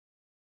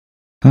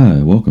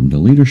Hi, welcome to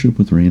Leadership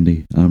with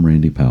Randy. I'm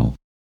Randy Powell.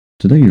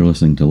 Today you're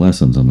listening to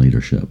Lessons in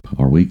Leadership,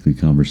 our weekly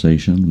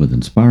conversation with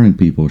inspiring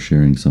people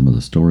sharing some of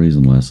the stories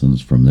and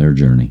lessons from their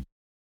journey.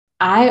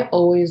 I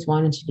always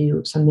wanted to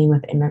do something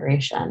with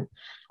immigration.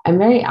 I'm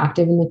very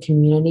active in the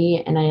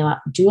community and I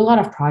do a lot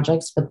of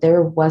projects, but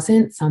there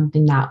wasn't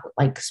something that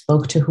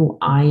spoke to who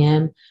I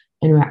am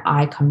and where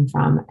I come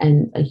from.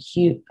 And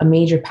a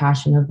major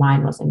passion of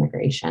mine was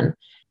immigration.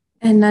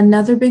 And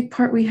another big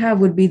part we have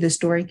would be the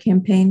story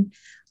campaign.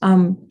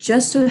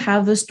 Just to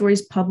have those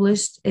stories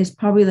published is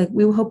probably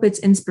we hope it's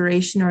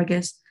inspiration or I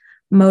guess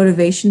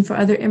motivation for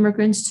other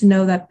immigrants to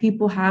know that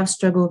people have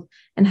struggled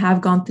and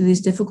have gone through these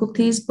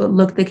difficulties, but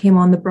look, they came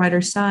on the brighter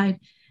side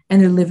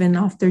and they're living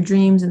off their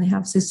dreams and they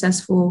have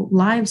successful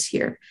lives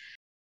here.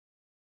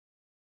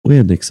 We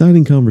had an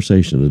exciting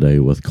conversation today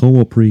with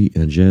Komalpreet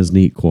and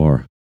Jasneet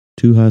Kaur,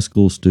 two high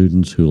school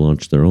students who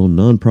launched their own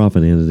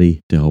nonprofit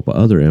entity to help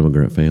other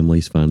immigrant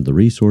families find the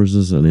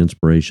resources and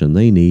inspiration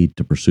they need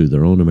to pursue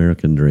their own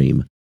American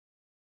dream.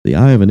 The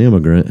Eye of an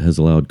Immigrant has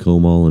allowed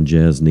Komal and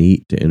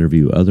Jasneet to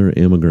interview other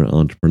immigrant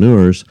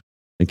entrepreneurs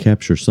and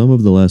capture some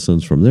of the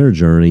lessons from their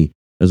journey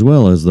as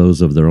well as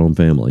those of their own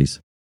families.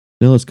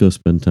 Now let's go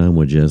spend time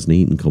with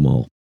Jasneet and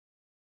Komal.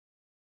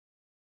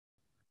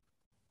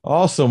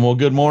 Awesome. Well,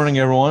 good morning,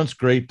 everyone. It's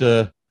great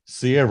to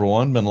see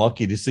everyone. Been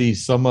lucky to see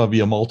some of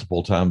you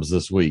multiple times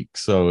this week.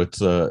 So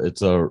it's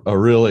a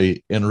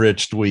really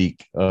enriched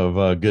week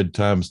of good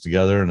times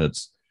together, and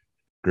it's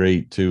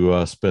great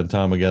to spend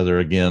time together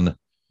again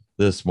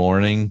this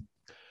morning.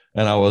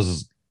 And I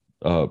was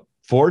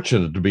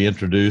fortunate to be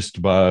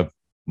introduced by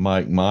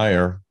Mike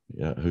Meyer,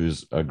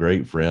 who's a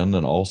great friend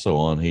and also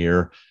on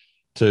here,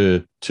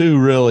 to two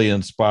really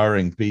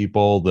inspiring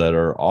people that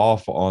are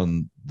off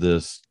on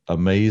this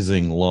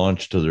amazing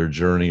launch to their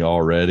journey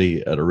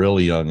already at a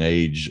really young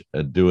age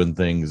at doing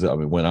things. I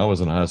mean, when I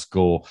was in high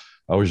school,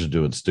 I was just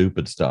doing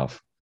stupid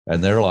stuff.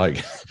 And they're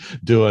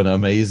doing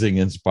amazing,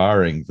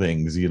 inspiring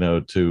things,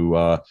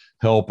 to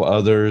help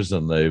others.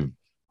 And they've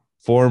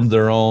formed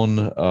their own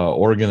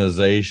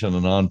organization,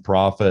 a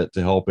nonprofit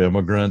to help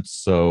immigrants.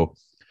 So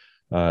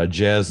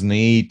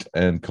Jasneet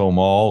and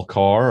Komal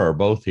Kaur are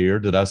both here.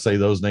 Did I say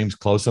those names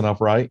close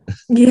enough, right?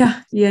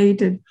 Yeah, you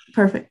did.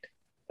 Perfect.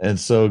 And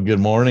so good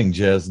morning,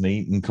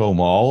 Jasneet and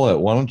Komal.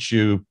 Why don't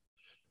you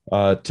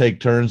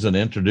take turns and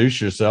introduce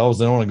yourselves?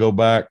 Then I want to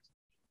go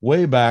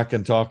way back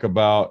and talk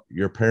about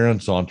your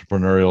parents'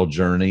 entrepreneurial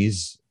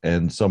journeys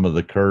and some of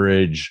the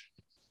courage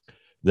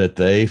that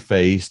they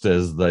faced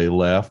as they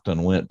left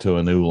and went to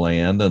a new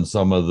land, and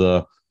some of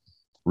the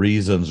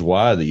reasons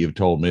why that you've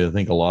told me. I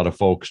think a lot of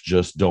folks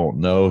just don't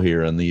know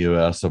here in the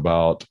U.S.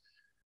 about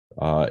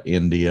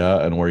India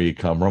and where you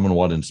come from and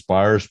what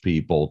inspires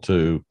people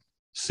to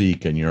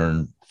seek and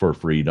yearn for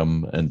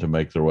freedom and to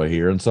make their way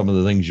here, and some of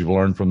the things you've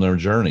learned from their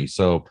journey.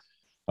 So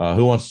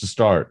who wants to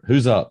start?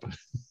 Who's up?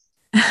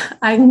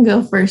 I can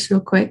go first real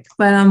quick.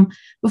 But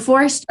before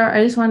I start,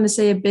 I just wanted to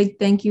say a big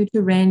thank you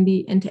to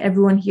Randy and to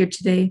everyone here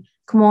today.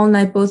 Komal and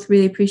I both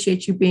really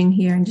appreciate you being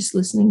here and just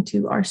listening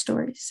to our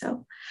stories.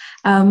 So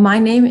my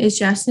name is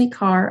Jasneet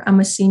Kaur. I'm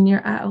a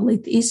senior at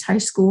Olathe East High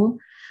School.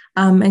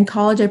 In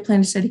college, I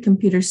plan to study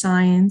computer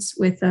science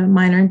with a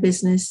minor in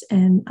business.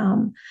 And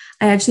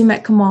I actually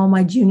met Komal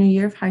my junior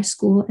year of high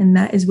school, and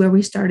that is where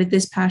we started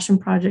this passion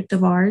project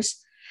of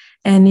ours.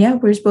 And yeah,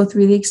 we're just both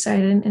really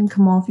excited. And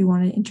Komal, if you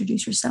want to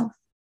introduce yourself.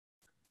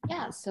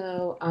 Yeah,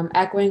 so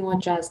echoing what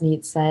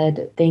Jasneet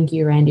said, thank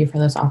you, Randy, for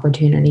this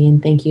opportunity.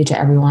 And thank you to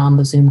everyone on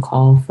the Zoom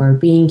call for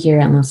being here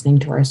and listening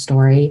to our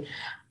story.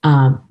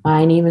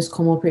 My name is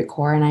Komalpreet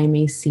Kaur, and I'm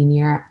a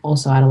senior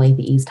also at Olathe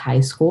East High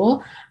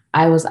School.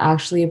 I was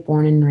actually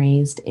born and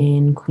raised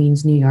in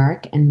Queens, New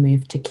York, and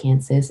moved to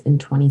Kansas in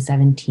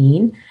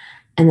 2017.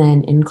 And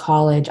then in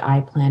college, I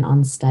plan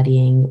on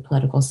studying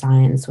political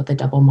science with a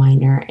double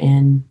minor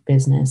in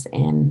business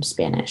and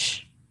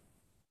Spanish.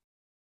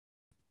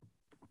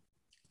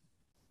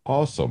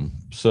 Awesome.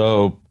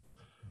 So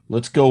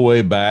let's go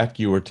way back.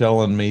 You were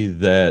telling me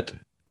that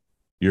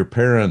your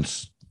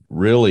parents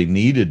really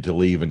needed to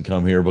leave and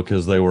come here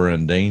because they were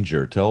in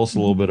danger. Tell us a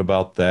little bit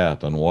about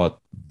that and what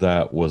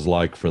that was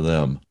like for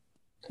them.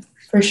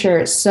 For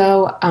sure.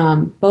 So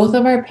both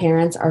of our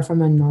parents are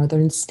from a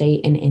northern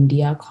state in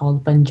India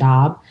called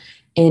Punjab,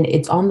 and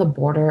it's on the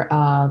border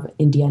of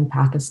India and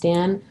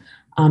Pakistan.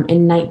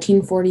 In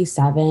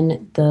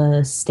 1947,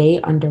 the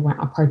state underwent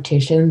a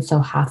partition, so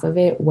half of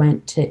it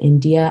went to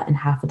India and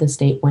half of the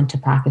state went to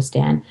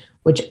Pakistan,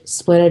 which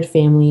splitted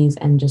families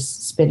and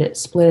just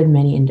splitted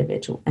many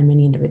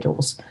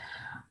individuals.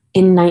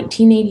 In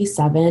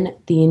 1987,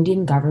 the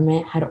Indian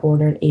government had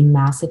ordered a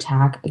mass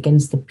attack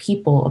against the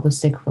people of the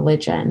Sikh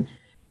religion.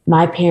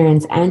 My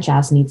parents and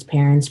Jasneet's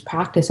parents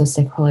practice a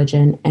Sikh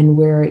religion and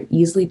were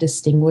easily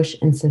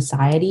distinguished in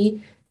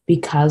society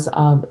because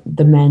of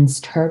the men's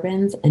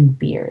turbans and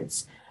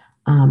beards.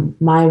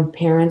 My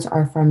parents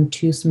are from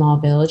two small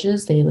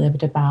villages. They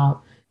lived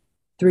about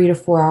 3 to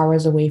 4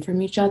 hours away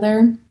from each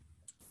other.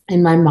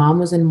 And my mom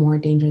was in more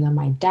danger than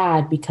my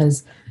dad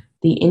because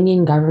the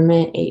Indian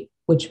government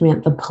which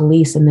meant the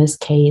police in this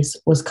case,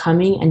 was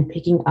coming and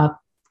picking up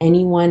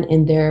anyone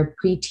in their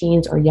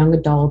preteens or young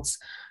adults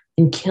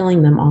and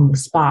killing them on the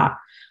spot.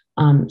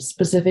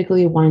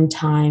 Specifically, one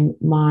time,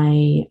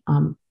 my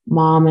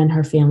mom and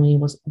her family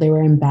they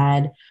were in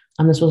bed.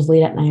 This was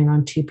late at night,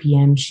 around 2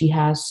 p.m. She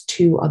has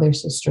two other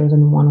sisters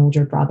and one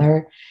older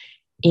brother,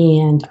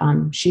 and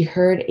she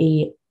heard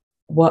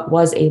what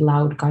was a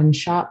loud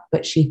gunshot,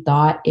 but she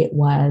thought it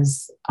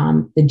was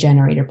the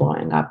generator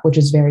blowing up, which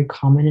is very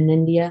common in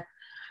India.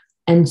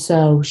 And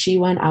so she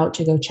went out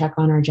to go check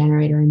on our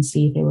generator and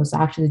see if it was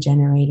actually the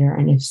generator.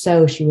 And if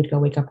so, she would go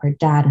wake up her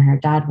dad and her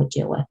dad would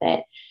deal with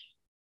it.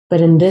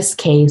 But in this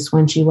case,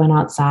 when she went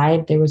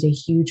outside, there was a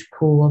huge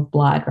pool of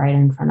blood right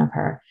in front of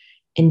her.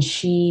 And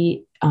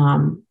she,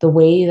 the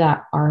way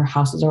that our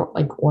houses are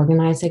like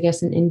organized, I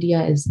guess, in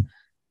India is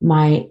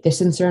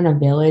since they're in a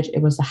village,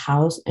 it was a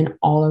house and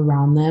all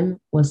around them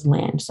was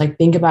land. So like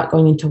think about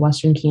going into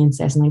Western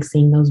Kansas and like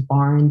seeing those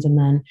barns and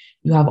then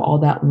you have all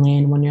that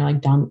land when you're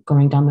like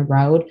going down the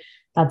road.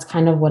 That's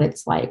kind of what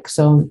it's like.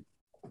 So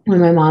when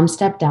my mom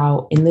stepped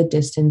out in the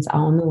distance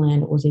out on the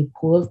land, it was a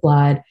pool of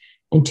blood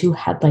and two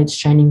headlights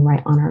shining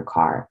right on her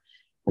car.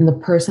 And the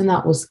person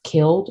that was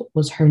killed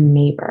was her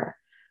neighbor.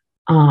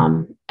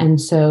 And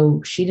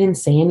so she didn't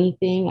say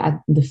anything at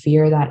the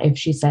fear that if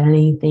she said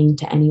anything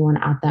to anyone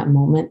at that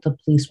moment, the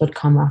police would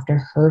come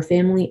after her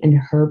family and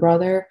her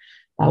brother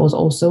that was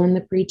also in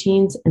the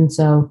preteens. And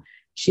so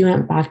she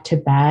went back to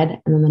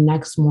bed. And then the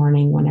next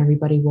morning when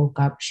everybody woke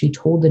up, she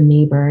told the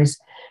neighbors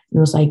and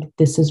was like,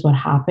 this is what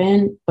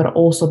happened. But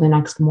also the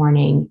next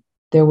morning,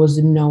 there was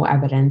no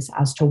evidence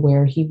as to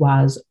where he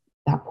was,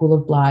 that pool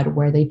of blood,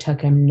 where they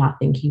took him,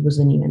 nothing. He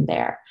wasn't even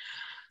there.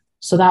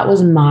 So that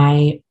was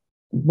my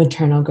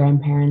maternal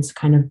grandparents'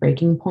 kind of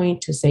breaking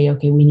point to say,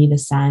 okay, we need to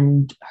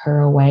send her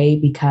away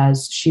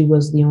because she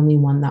was the only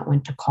one that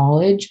went to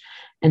college.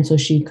 And so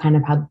she kind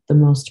of had the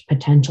most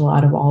potential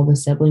out of all the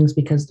siblings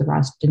because the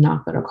rest did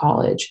not go to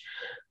college.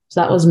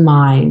 So that was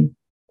my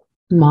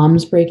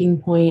mom's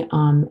breaking point.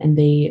 And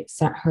they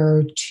sent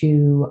her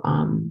to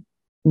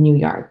New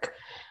York.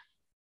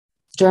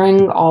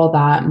 During all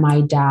that,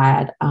 my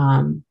dad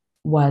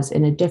was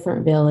in a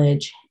different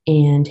village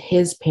and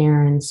his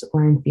parents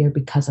were in fear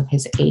because of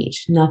his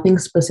age. Nothing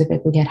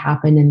specifically had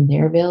happened in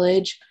their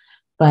village,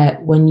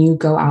 but when you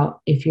go out,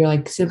 if you're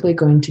like simply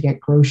going to get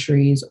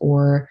groceries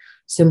or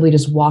simply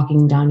just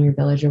walking down your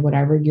village or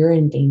whatever, you're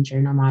in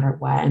danger no matter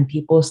what. And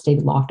people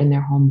stayed locked in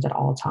their homes at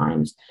all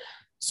times.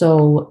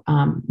 So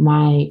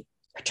my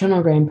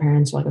paternal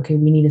grandparents were like, okay,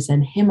 we need to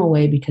send him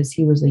away because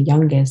he was the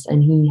youngest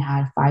and he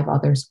had 5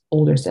 other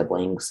older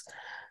siblings.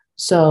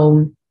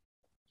 So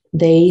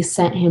they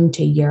sent him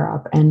to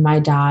Europe, and my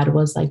dad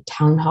was like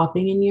town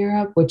hopping in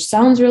Europe, which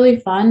sounds really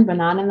fun, but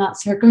not in that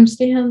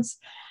circumstance.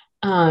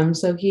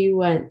 So he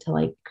went to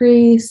like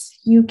Greece,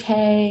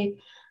 UK.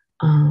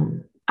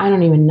 I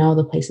don't even know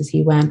the places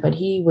he went, but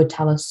he would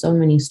tell us so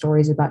many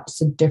stories about just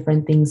the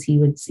different things he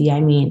would see.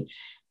 I mean,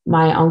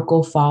 my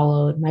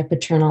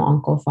paternal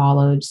uncle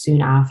followed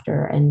soon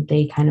after, and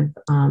they kind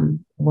of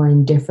were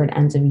in different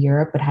ends of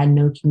Europe, but had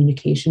no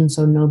communication.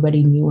 So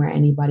nobody knew where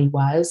anybody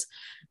was.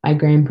 My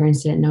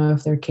grandparents didn't know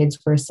if their kids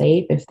were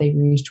safe, if they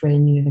reached where they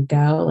needed to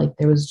go. Like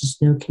there was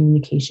just no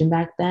communication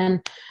back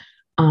then.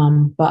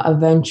 But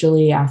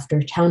eventually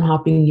after town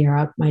hopping in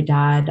Europe, my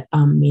dad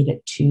made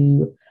it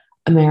to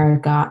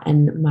America,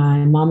 and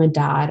my mom and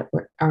dad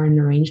are an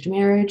arranged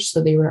marriage. So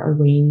they were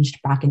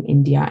arranged back in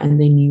India and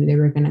they knew they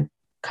were going to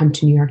come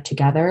to New York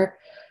together.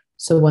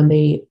 So when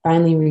they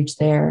finally reached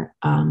there,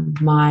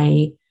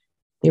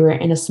 they were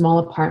in a small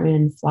apartment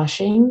in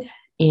Flushing,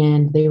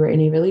 and they were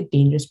in a really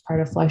dangerous part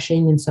of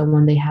Flushing. And so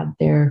when they had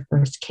their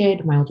first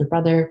kid, my older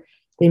brother,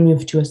 they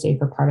moved to a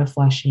safer part of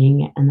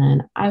Flushing. And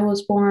then I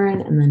was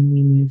born, and then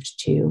we moved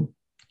to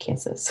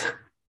Kansas.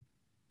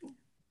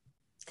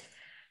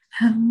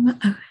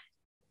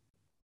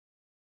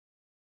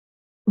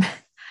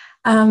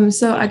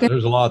 So I guess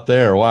there's a lot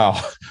there. Wow.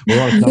 We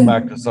want to come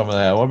back to some of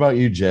that. What about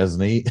you,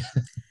 Jasneet?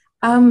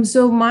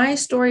 So my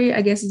story,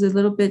 I guess, is a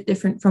little bit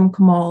different from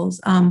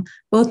Kamal's.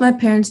 Both my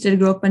parents did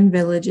grow up in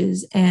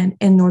villages and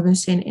in northern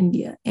state in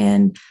India.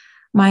 And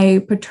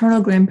my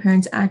paternal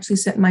grandparents actually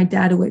sent my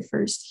dad away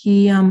first.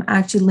 He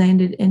actually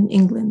landed in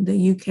England,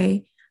 the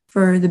UK,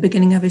 for the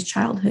beginning of his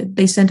childhood.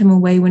 They sent him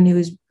away when he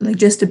was like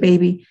just a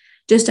baby,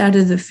 just out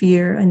of the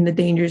fear and the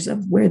dangers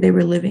of where they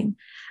were living.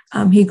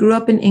 He grew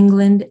up in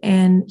England,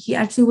 and he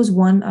actually was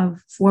one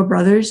of 4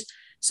 brothers.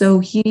 So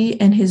he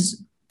and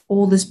his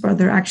oldest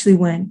brother actually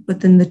went, but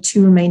then the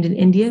 2 remained in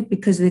India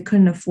because they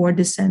couldn't afford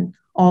to send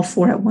all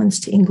 4 at once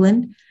to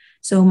England.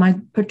 So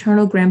my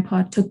paternal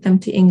grandpa took them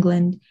to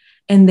England,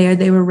 and there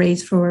they were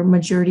raised for a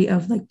majority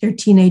of like their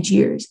teenage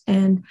years.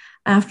 And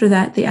after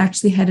that, they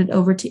actually headed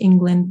over to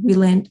England. We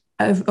landed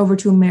over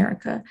to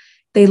America.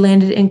 They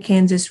landed in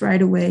Kansas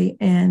right away,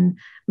 and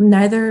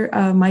neither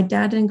my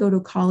dad didn't go to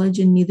college,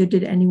 and neither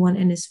did anyone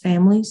in his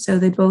family. So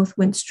they both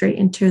went straight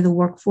into the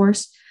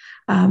workforce.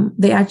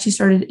 They actually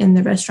started in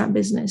the restaurant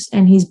business,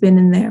 and he's been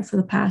in there for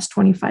the past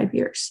 25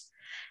 years.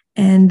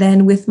 And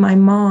then with my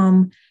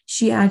mom,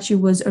 she actually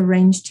was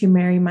arranged to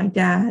marry my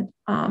dad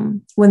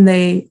when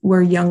they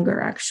were younger,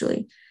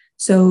 actually.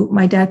 So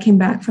my dad came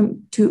back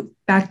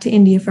to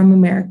India from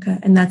America,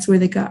 and that's where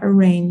they got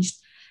arranged.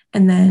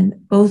 And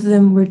then both of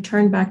them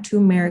returned back to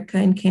America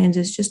in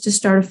Kansas just to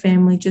start a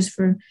family, just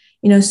for,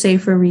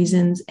 safer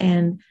reasons.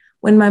 And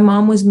when my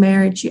mom was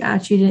married, she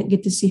actually didn't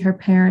get to see her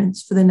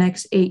parents for the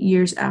next 8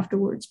 years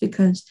afterwards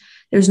because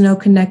there's no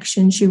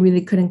connection. She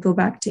really couldn't go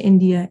back to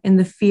India, and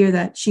the fear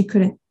that she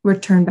couldn't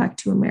return back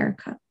to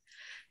America.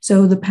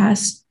 So the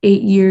past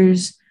 8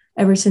 years,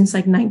 ever since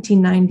like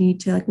 1990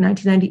 to like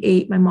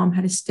 1998, my mom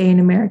had to stay in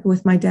America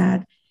with my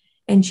dad,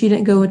 and she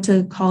didn't go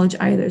to college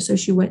either. So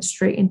she went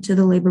straight into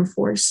the labor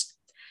force.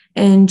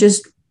 And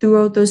just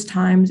throughout those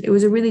times, it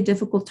was a really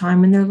difficult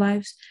time in their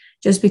lives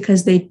just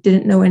because they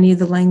didn't know any of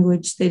the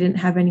language. They didn't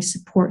have any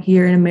support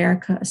here in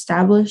America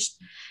established.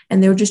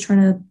 And they were just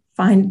trying to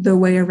find their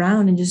way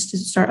around and just to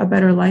start a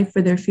better life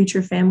for their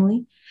future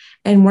family.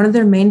 And one of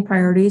their main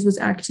priorities was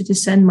actually to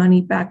send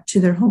money back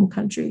to their home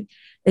country.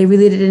 They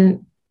really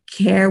didn't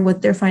care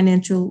what their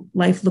financial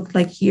life looked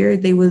like here.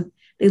 They lived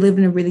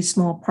in a really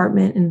small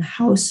apartment and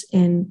house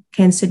in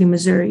Kansas City,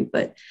 Missouri.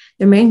 But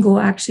their main goal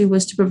actually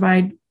was to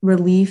provide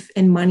relief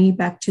and money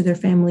back to their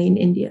family in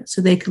India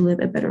so they could live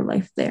a better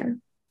life there.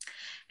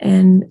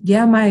 And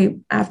yeah,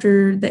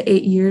 after the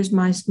 8 years,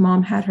 my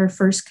mom had her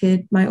first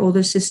kid, my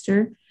older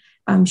sister.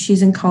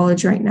 She's in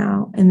college right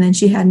now. And then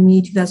she had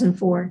me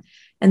 2004.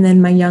 And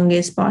then my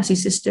youngest, bossy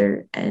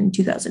sister, in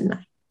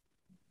 2009.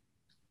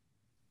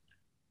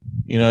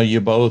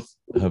 You both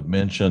have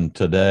mentioned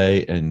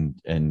today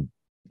and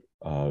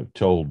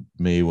told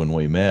me when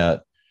we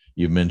met,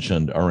 you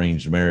mentioned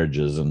arranged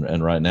marriages,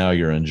 and right now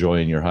you're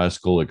enjoying your high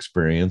school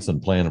experience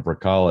and planning for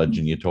college.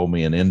 And you told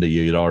me in India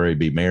you'd already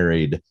be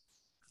married.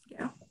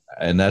 Yeah.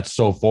 And that's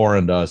so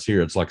foreign to us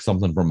here. It's like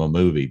something from a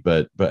movie.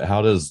 But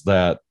how does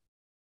that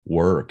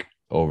work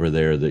over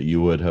there that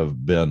you would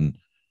have been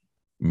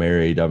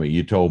married? I mean,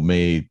 you told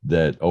me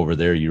that over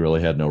there you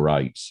really had no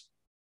rights.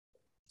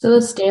 So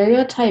the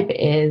stereotype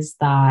is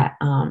that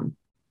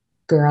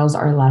girls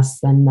are less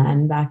than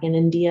men back in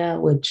India,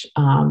 which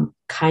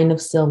kind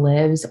of still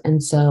lives.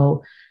 And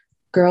so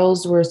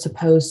girls were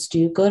supposed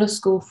to go to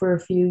school for a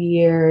few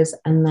years.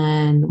 And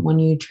then when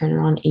you turn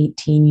on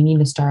 18, you need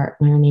to start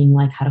learning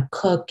like how to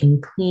cook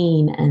and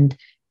clean and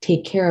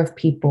take care of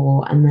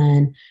people. And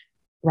then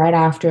right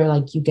after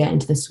like you get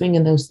into the swing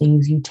of those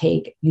things, you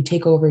take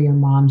over your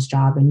mom's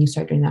job and you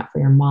start doing that for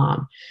your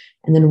mom.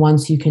 And then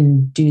once you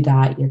can do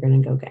that, you're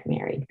going to go get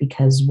married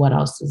because what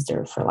else is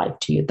there for life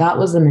to you? That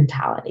was the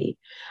mentality.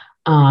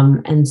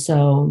 And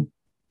so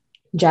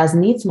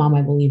Jasneet's mom,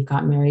 I believe,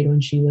 got married when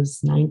she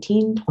was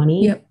 19,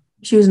 20. Yep.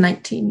 She was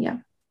 19. Yeah.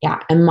 Yeah.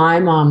 And my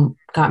mom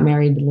got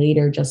married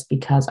later just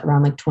because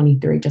around like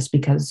 23, just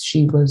because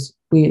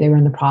they were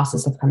in the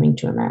process of coming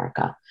to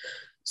America.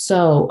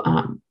 So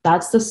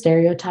that's the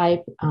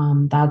stereotype.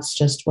 That's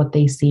just what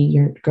they see.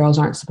 Your girls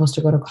aren't supposed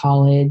to go to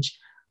college.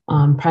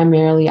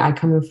 Primarily, I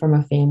come from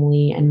a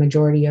family, and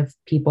majority of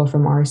people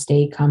from our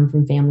state come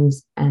from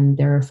families and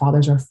their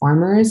fathers are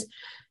farmers.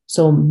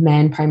 So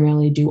men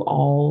primarily do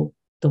all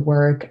the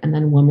work, and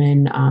then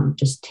women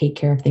just take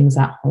care of things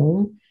at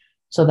home.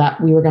 So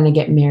that we were going to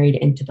get married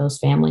into those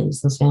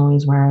families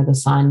where the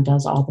son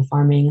does all the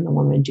farming and the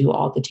woman do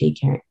all the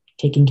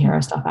taking care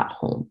of stuff at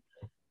home.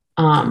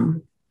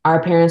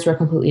 Our parents were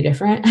completely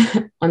different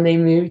when they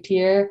moved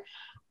here.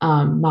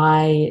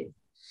 My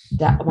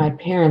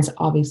parents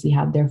obviously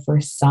had their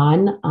first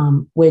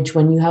son, which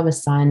when you have a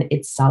son,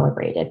 it's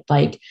celebrated.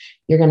 Like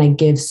you're going to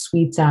give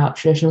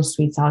traditional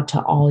sweets out to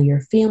all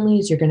your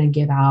families. You're going to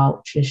give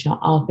out traditional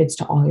outfits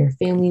to all your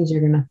families. You're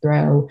going to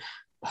throw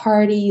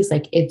parties.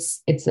 Like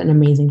it's an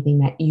amazing thing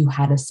that you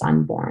had a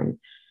son born.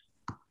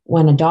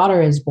 When a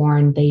daughter is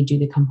born, they do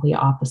the complete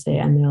opposite.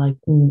 And they're like,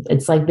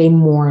 it's like they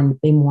mourn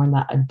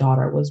that a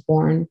daughter was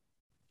born.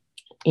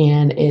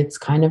 And it's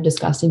kind of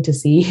disgusting to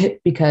see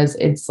because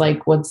it's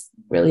like, what's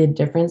really a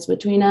difference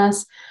between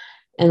us?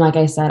 And like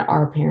I said,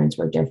 our parents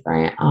were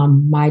different.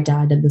 My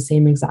dad did the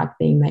same exact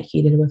thing that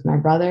he did with my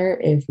brother.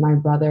 If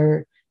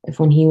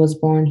when he was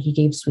born, he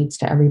gave sweets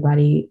to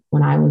everybody.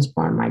 When I was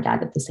born, my dad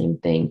did the same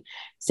thing.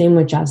 Same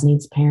with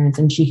Jasneet's parents.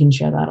 And she can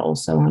share that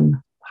also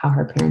on how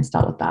her parents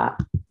dealt with that.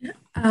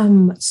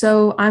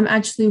 So I'm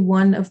actually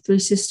one of 3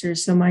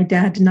 sisters. So my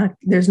dad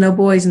there's no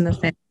boys in the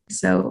family.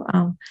 So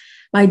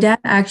my dad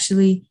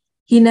actually,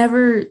 he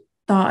never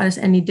thought us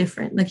any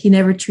different. Like he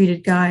never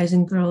treated guys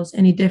and girls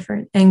any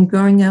different. And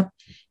growing up,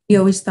 he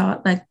always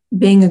thought like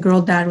being a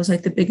girl dad was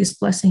like the biggest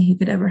blessing he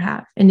could ever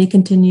have. And he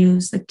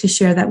continues like to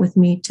share that with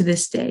me to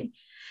this day.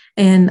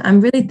 And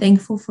I'm really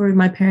thankful for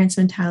my parents'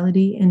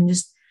 mentality and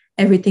just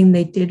everything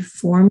they did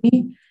for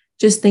me.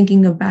 Just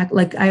thinking of back,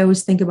 like I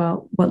always think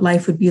about what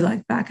life would be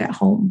like back at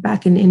home,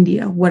 back in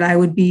India, what I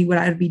would be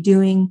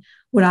doing.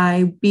 Would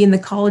I be in the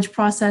college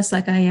process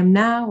like I am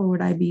now, or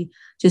would I be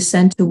just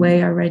sent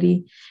away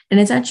already? And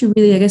it's actually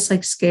really, I guess,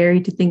 like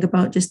scary to think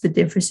about just the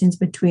differences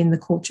between the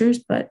cultures.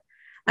 But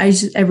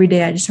every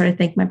day I just try to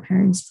thank my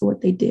parents for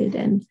what they did.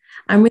 And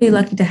I'm really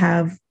lucky to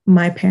have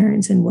my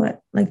parents and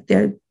what like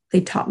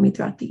they taught me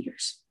throughout the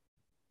years.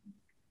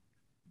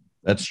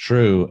 That's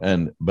true.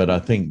 But I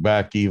think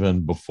back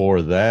even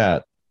before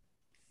that,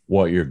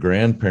 what your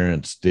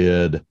grandparents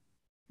did,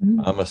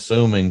 I'm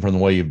assuming from the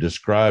way you've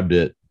described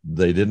it,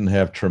 they didn't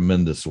have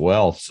tremendous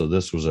wealth. So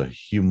this was a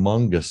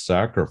humongous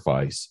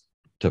sacrifice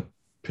to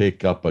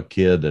pick up a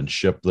kid and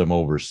ship them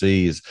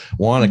overseas.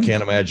 One, I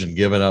can't imagine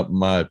giving up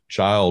my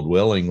child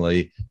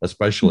willingly,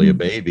 especially a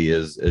baby,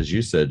 as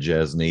you said,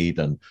 Jasneet,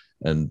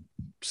 and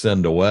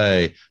send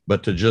away,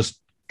 but to just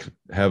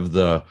have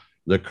the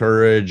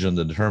courage and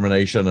the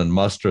determination and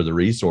muster the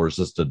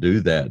resources to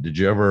do that. Did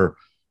you ever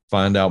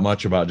find out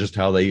much about just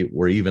how they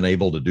were even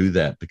able to do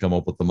that, to come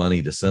up with the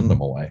money to send them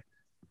away?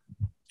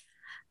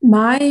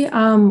 My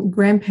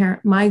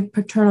my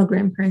paternal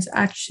grandparents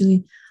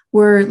actually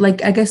were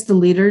like, I guess, the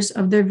leaders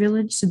of their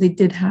village. So they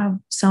did have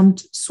some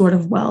sort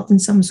of wealth and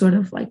some sort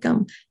of like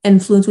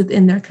influence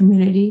within their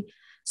community.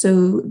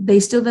 So they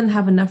still didn't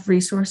have enough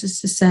resources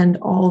to send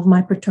all of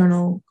my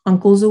paternal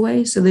uncles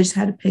away. So they just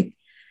had to pick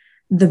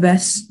the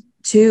best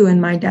two.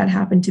 And my dad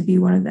happened to be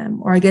one of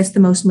them, or I guess the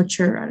most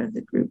mature out of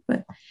the group.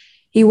 But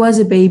he was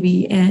a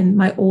baby, and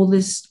my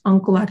oldest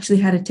uncle actually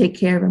had to take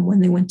care of him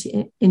when they went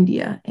to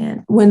India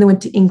and when they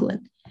went to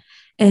England.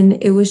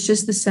 And it was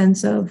just the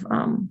sense of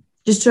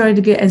just trying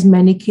to get as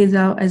many kids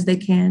out as they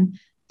can.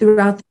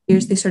 Throughout the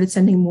years, they started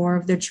sending more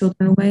of their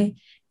children away.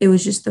 It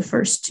was just the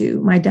first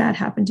two. My dad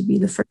happened to be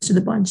the first of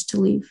the bunch to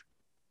leave.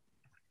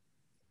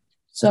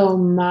 So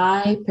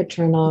my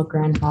paternal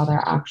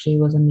grandfather actually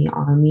was in the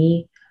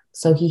army.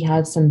 So he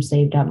had some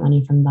saved up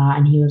money from that,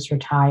 and he was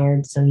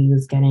retired. So he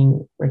was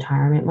getting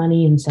retirement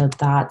money. And so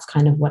that's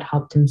kind of what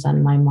helped him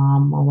send my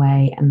mom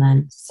away, and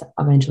then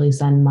eventually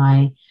send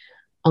my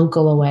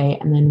uncle away.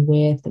 And then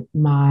with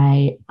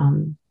my,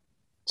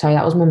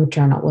 that was my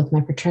maternal. With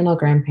my paternal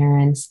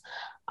grandparents,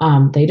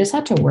 they just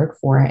had to work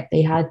for it.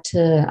 They had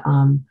to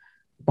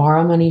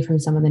borrow money from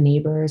some of the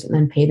neighbors and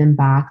then pay them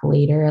back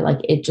later. Like,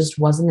 it just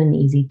wasn't an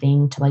easy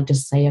thing to like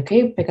just say,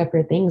 okay, pick up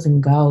your things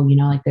and go. You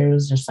know, like there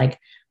was just like,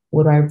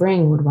 what do I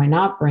bring? What do I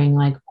not bring?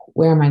 Like,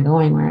 where am I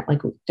going? Where,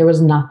 like, there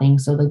was nothing.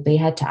 So like they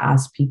had to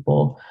ask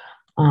people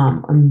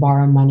and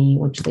borrow money,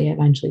 which they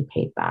eventually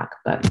paid back.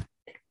 But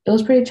it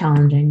was pretty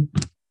challenging.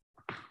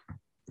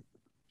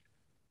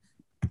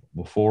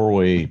 Before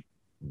we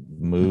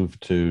move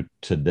to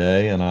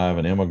today, and I have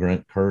an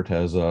immigrant, Kurt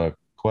has a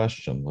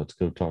question. Let's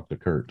go talk to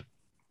Kurt.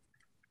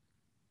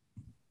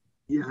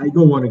 Yeah, I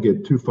don't want to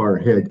get too far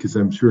ahead because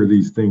I'm sure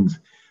these things,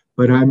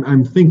 but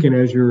I'm thinking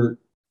as you're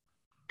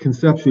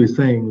conceptually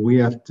saying we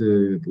have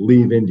to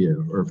leave India,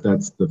 or if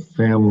that's the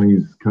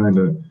family's kind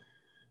of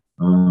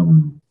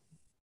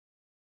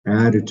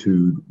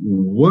attitude,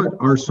 what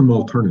are some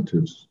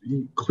alternatives?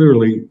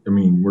 Clearly, I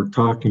mean, we're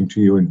talking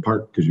to you in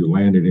part because you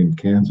landed in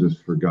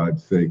Kansas, for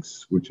God's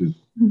sakes, which is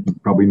you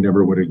probably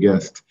never would have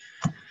guessed.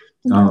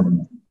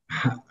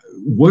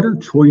 What are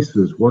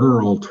choices? What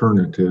are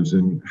alternatives?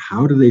 And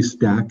how do they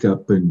stack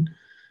up? And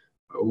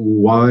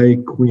why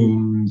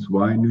Queens?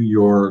 Why New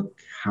York?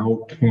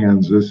 How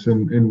Kansas?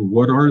 And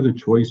what are the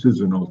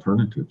choices and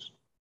alternatives?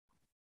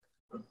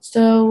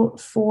 So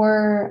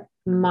for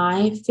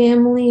my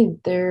family,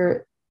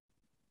 they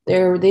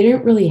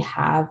didn't really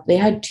have, they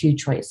had two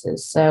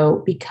choices.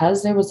 So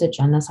because there was a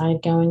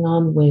genocide going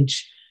on,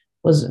 which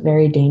was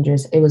very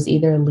dangerous, it was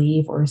either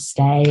leave or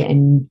stay,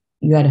 and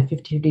you had a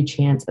 50-50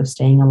 chance of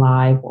staying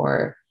alive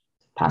or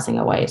passing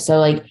away. So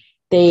like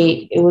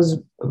it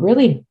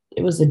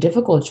was a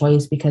difficult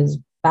choice, because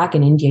back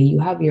in India, you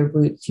have your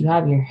roots, you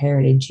have your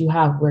heritage, you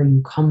have where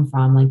you come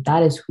from, like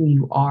that is who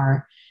you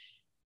are.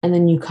 And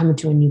then you come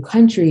into a new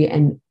country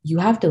and you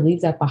have to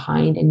leave that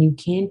behind, and you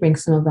can bring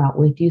some of that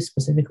with you,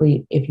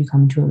 specifically if you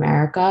come to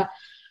America.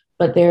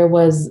 But there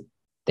was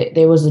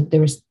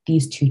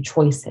these two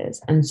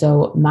choices. And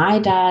so my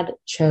dad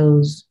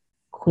chose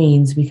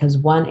Queens because,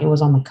 one, it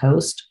was on the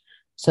coast.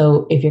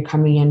 So if you're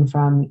coming in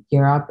from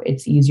Europe,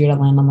 it's easier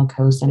to land on the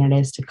coast than it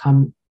is to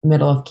come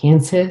middle of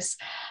Kansas.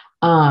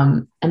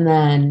 And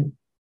then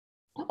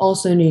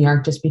also New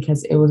York, just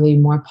because it was a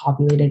more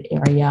populated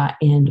area,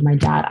 and my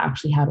dad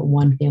actually had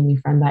one family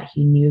friend that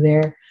he knew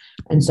there.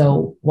 And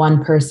so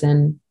one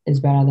person is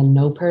better than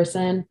no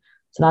person.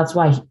 So that's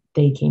why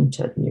they came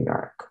to New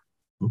York.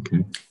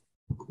 Okay.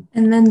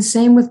 And then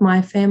same with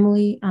my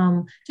family.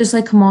 Just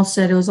like Komal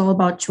said, it was all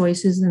about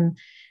choices, and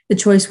the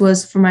choice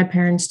was for my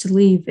parents to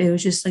leave. It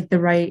was just like the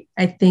right,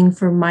 I think,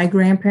 for my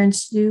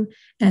grandparents to do.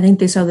 And I think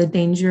they saw the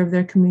danger of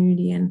their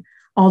community and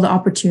all the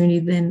opportunity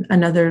in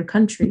another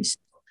countries.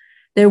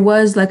 There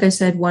was, like I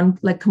said,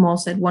 like Komal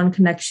said, one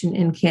connection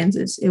in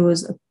Kansas. It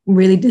was a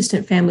really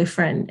distant family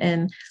friend.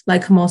 And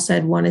like Komal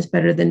said, one is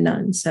better than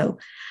none. So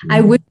I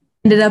wish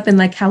we ended up in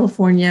like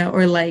California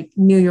or like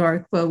New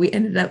York, but we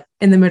ended up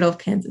in the middle of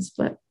Kansas.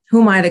 But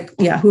who am I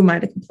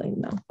to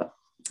complain though? But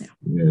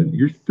yeah,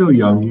 you're still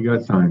young. You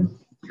got time.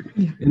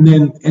 Yeah. And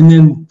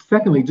then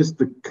secondly, just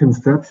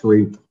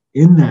conceptually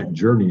in that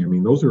journey, I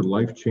mean, those are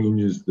life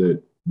changes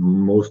that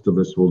most of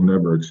us will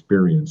never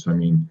experience. I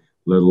mean,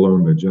 let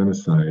alone the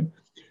genocide.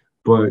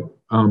 But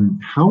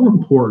how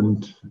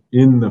important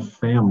in the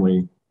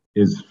family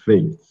is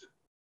faith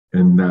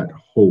and that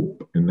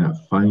hope and that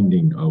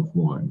finding of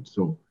one?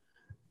 So,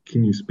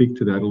 can you speak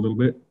to that a little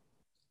bit?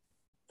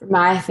 For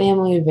my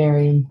family,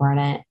 very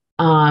important.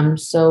 I'm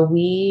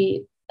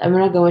going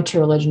to go into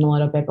religion a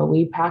little bit, but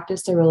we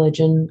practice a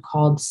religion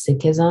called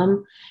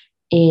Sikhism.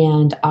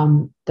 And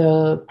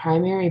the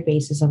primary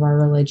basis of our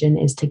religion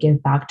is to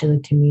give back to the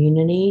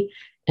community.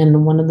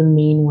 And one of the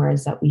main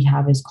words that we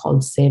have is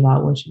called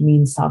seva, which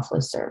means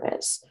selfless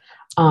service.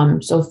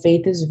 So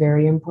faith is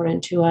very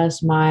important to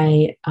us.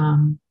 My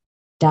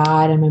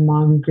dad and my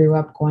mom grew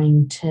up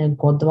going to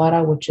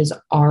Gurdwara, which is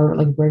our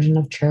like version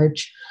of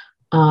church,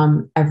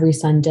 every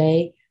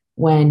Sunday.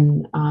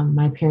 When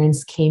my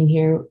parents came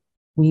here,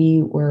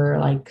 we were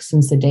like,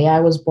 since the day I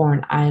was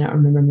born, I don't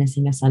remember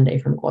missing a Sunday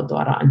from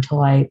Gurdwara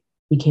until I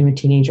became a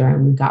teenager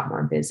and we got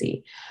more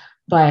busy.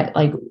 But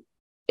like,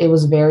 it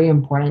was very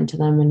important to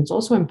them. And it's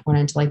also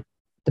important to like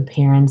the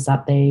parents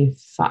that they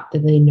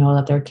know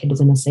that their kid is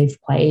in a safe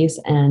place.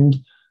 And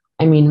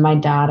I mean, my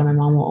dad and my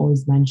mom will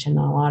always mention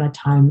that a lot of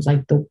times,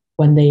 like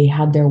when they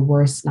had their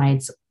worst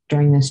nights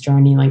during this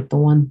journey, like the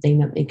one thing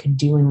that they could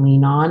do and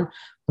lean on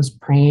was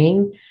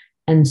praying.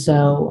 And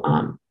so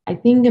I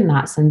think in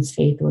that sense,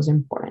 faith was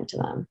important to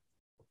them.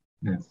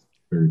 Yes,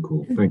 very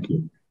cool. Thank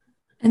you.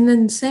 And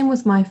then same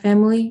with my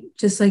family,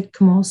 just like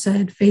Komal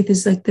said, faith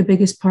is like the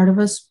biggest part of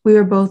us.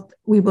 We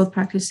both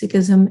practice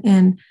Sikhism.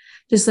 And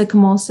just like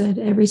Komal said,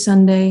 every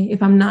Sunday,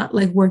 if I'm not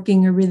like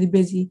working or really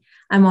busy,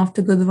 I'm off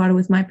to Gurdwara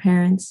with my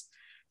parents.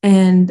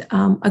 And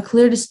a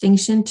clear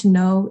distinction to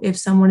know if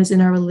someone is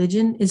in our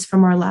religion is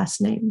from our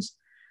last names.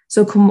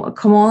 So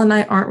Komal and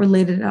I aren't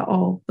related at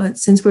all, but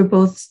since we're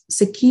both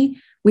Sikhi,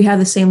 we have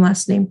the same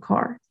last name,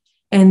 Kaur.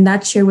 And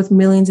that's shared with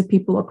millions of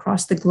people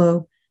across the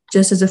globe,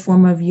 just as a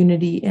form of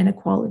unity and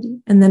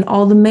equality. And then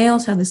all the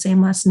males have the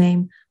same last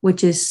name,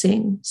 which is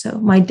Singh. So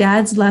my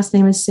dad's last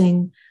name is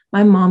Singh.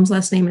 My mom's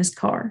last name is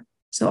Kaur.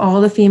 So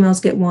all the females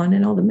get one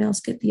and all the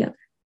males get the other.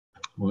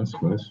 Well, that's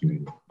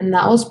fascinating. And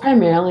that was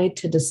primarily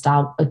to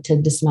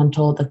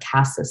dismantle the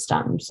caste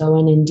system. So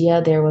in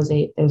India,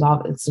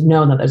 it's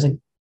known that there's a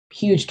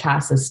huge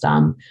caste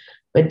system,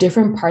 but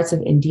different parts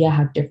of India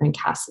have different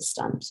caste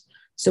systems.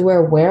 So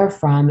where we're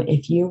from,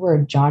 if you were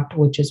Jat,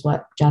 which is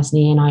what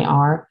Jasneet and I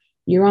are,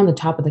 you're on the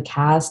top of the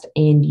caste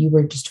and you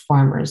were just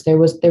farmers. There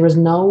was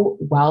no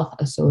wealth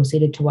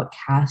associated to what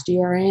caste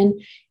you are in.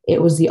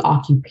 It was the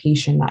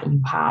occupation that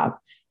you have.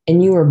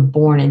 And you were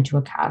born into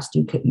a caste.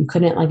 You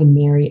couldn't like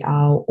marry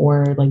out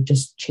or like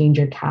just change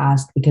your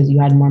caste because you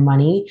had more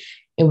money.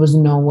 It was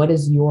no, what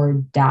is your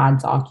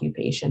dad's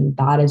occupation?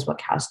 That is what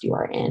caste you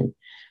are in.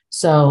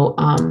 So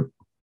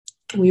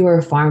we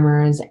were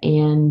farmers,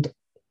 and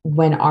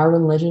when our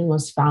religion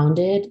was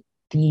founded,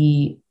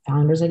 the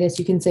founders, I guess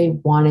you can say,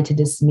 wanted to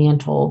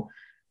dismantle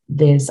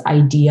this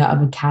idea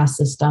of a caste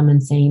system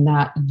and saying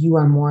that you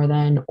are more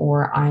than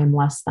or I am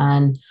less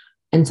than.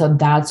 And so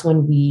that's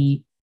when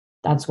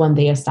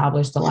they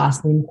established the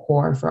last name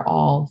Kaur for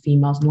all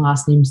females and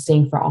last name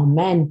Singh for all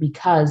men,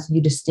 because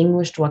you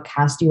distinguished what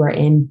caste you are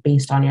in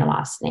based on your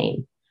last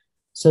name.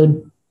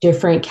 So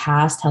different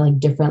castes had like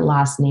different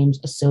last names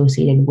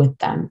associated with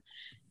them.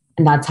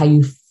 And that's how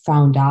you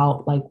found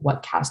out like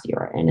what caste you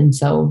are in. And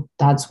so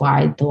that's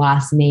why the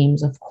last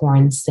names of Kaur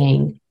and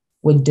Singh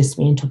would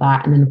dismantle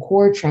that. And then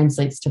Kaur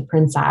translates to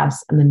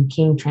princess, and then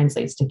king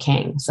translates to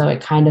king. So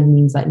it kind of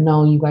means that,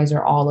 no, you guys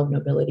are all of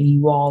nobility.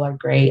 You all are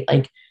great.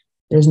 Like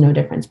there's no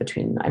difference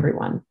between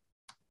everyone.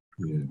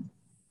 Yeah.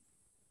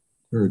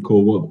 Very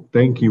cool. Well,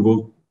 thank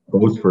you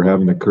both for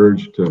having the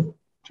courage to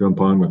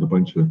jump on with a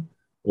bunch of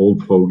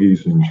old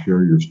fogies and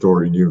share your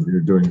story. And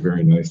you're doing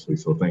very nicely.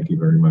 So thank you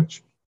very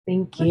much.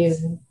 Thank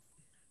you.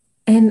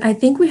 And I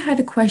think we had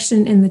a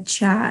question in the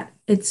chat.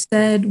 It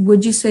said,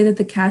 would you say that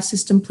the caste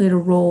system played a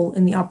role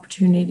in the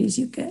opportunities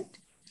you get?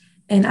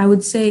 And I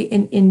would say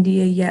in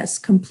India, yes,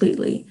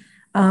 completely.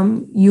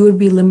 You would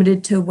be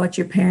limited to what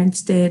your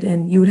parents did,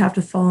 and you would have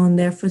to follow in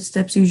their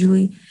footsteps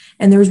usually.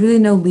 And there was really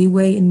no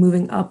leeway in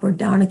moving up or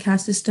down a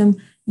caste system.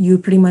 You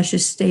would pretty much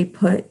just stay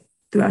put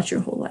throughout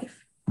your whole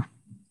life.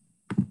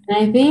 And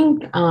I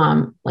think,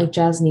 like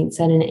Jasneet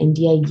said, in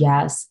India,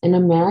 yes. In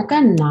America,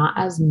 not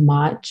as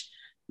much.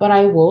 But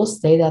I will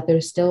say that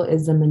there still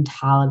is a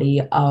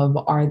mentality of,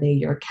 are they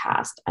your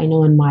caste? I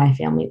know in my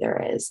family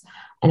there is,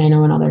 and I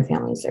know in other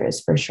families there is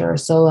for sure.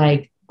 So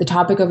like the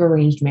topic of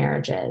arranged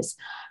marriages,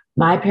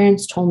 my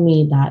parents told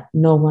me that,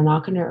 no, we're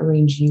not going to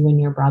arrange you and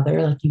your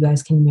brother. Like you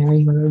guys can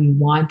marry whoever you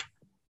want,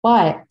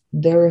 but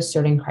there are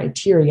certain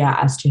criteria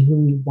as to who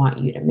we want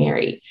you to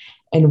marry.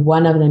 And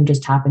one of them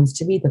just happens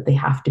to be that they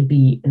have to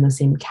be in the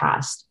same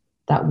caste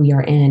that we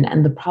are in.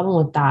 And the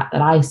problem with that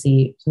I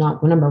see is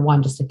not, number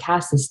one, just a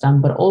caste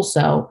system, but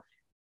also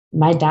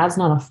my dad's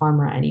not a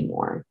farmer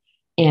anymore.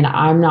 And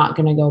I'm not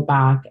going to go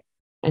back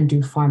and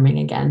do farming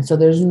again. So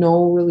there's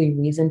no really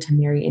reason to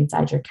marry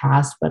inside your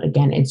caste. But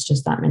again, it's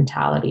just that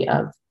mentality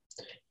of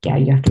yeah,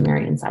 you have to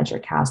marry inside your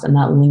caste, and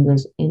that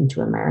lingers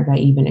into America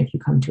even if you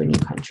come to a new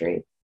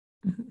country.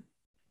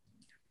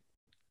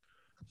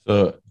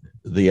 So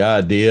the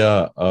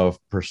idea of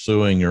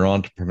pursuing your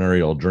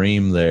entrepreneurial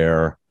dream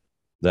there,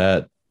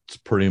 that's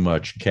pretty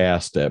much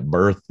cast at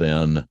birth.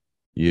 Then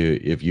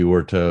if you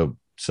were to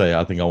say,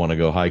 I think I want to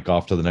go hike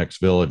off to the next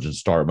village and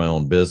start my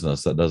own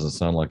business, that doesn't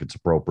sound like it's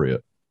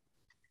appropriate.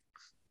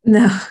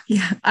 No,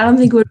 yeah, I don't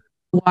think we would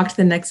walk to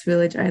the next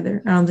village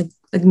either. I don't think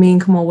like me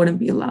and Komal wouldn't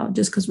be allowed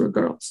just because we're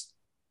girls.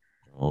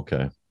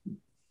 Okay.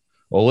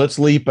 Well, let's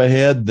leap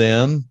ahead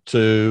then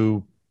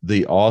to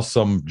the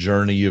awesome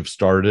journey you've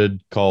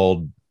started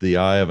called the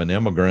Eye of an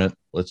Immigrant.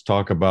 Let's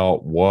talk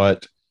about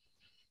what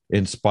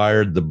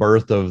inspired the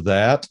birth of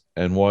that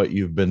and what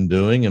you've been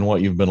doing and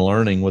what you've been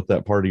learning with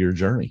that part of your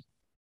journey.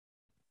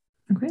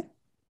 Okay.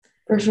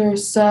 For sure.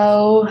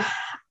 So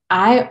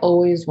I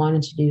always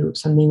wanted to do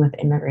something with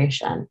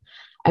immigration.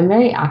 I'm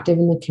very active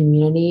in the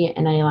community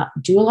and I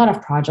do a lot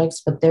of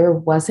projects, but there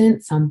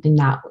wasn't something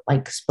that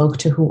like spoke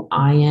to who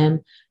I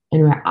am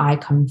and where I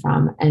come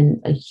from.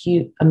 And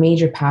a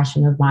major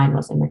passion of mine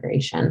was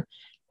immigration.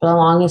 For the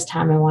longest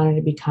time, I wanted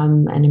to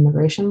become an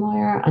immigration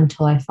lawyer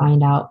until I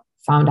found out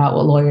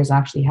what lawyers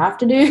actually have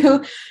to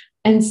do.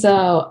 And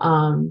so,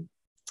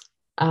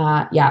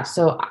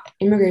 so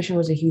immigration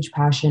was a huge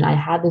passion. I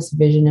had this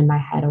vision in my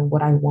head of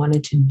what I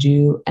wanted to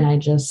do, and I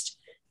just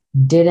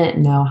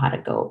didn't know how to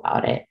go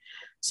about it.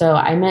 So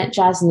I met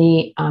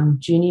Jasneet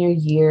junior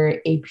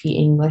year AP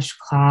English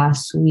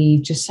class.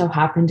 We just so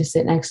happened to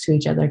sit next to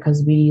each other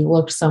because we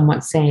looked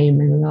somewhat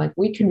same, and we were like,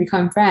 we can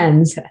become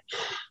friends.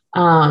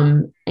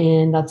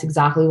 And that's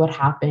exactly what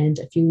happened.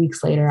 A few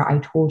weeks later, I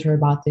told her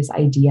about this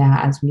idea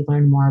as we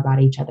learned more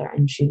about each other,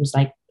 and she was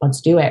like,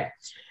 let's do it.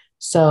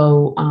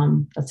 So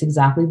that's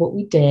exactly what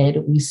we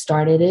did. We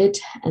started it,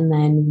 and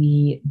then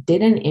we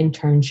did an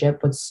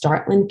internship with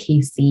Startland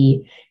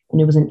KC, and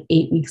it was an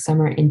 8-week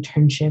summer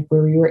internship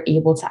where we were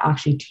able to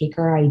actually take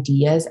our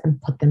ideas and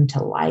put them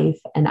to life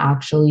and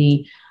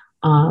actually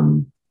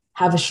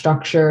have a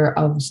structure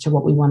as to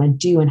what we want to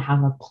do and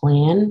have a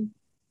plan.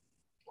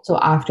 So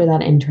after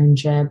that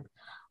internship,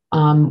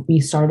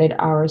 we started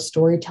our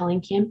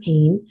storytelling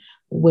campaign,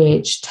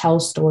 which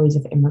tells stories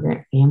of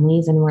immigrant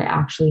families. And we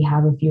actually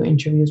have a few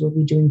interviews we'll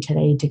be doing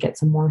today to get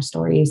some more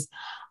stories.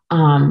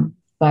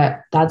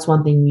 But that's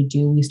one thing we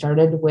do. We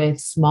started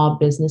with small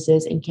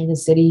businesses in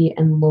Kansas City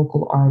and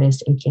local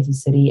artists in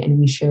Kansas City, and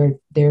we shared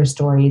their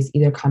stories,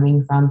 either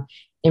coming from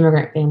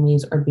immigrant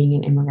families or being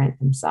an immigrant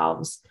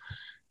themselves.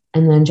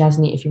 And then,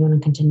 Jasneet, if you want to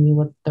continue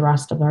with the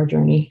rest of our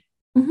journey.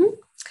 Mm-hmm.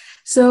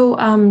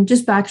 So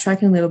just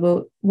backtracking a little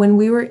bit, when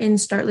we were in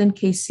Startland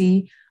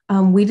KC,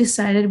 we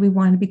decided we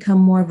wanted to become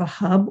more of a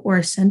hub or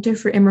a center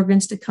for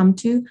immigrants to come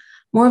to,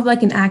 more of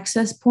like an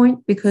access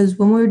point, because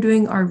when we were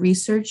doing our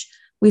research,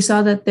 we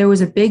saw that there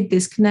was a big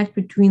disconnect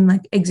between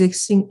like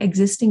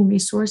existing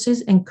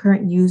resources and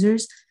current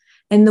users,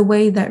 and the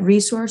way that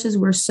resources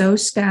were so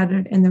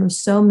scattered and there were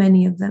so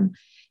many of them,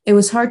 it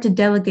was hard to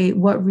delegate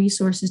what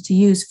resources to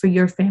use for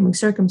your family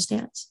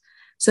circumstance.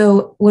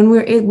 So when we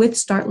were with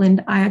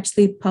Startland, I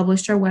actually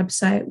published our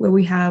website where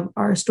we have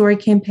our story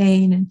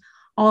campaign and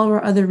all of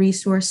our other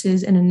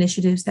resources and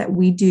initiatives that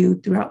we do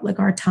throughout like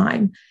our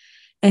time.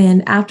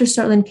 And after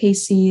Startland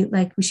KC,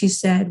 like she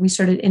said, we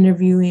started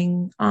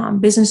interviewing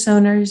business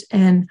owners,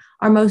 and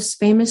our most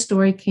famous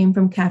story came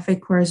from Cafe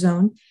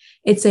Corazon.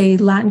 It's a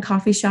Latin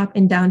coffee shop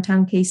in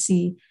downtown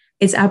KC.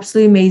 It's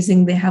absolutely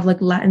amazing. They have like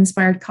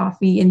Latin-inspired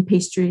coffee and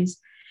pastries.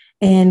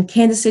 And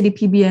Kansas City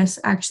PBS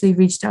actually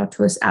reached out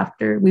to us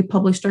after we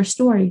published our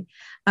story.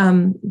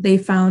 They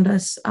found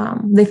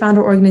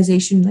our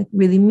organization like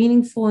really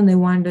meaningful, and they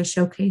wanted to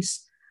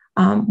showcase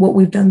what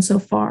we've done so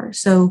far.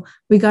 So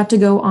we got to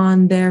go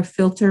on their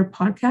Filter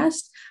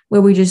podcast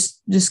where we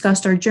just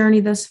discussed our journey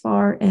thus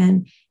far.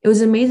 And it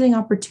was an amazing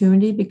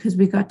opportunity because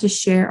we got to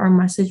share our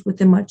message with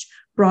a much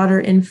broader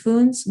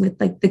influence with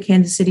like the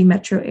Kansas City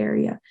metro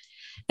area.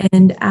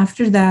 And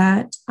after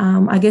that,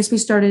 I guess we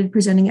started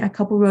presenting at a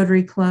couple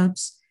Rotary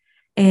clubs,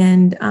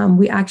 and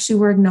we actually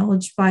were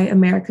acknowledged by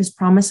America's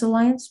Promise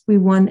Alliance. We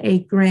won a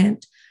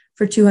grant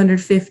for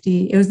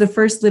 $250. It was the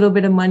first little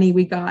bit of money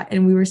we got,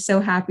 and we were so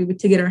happy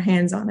to get our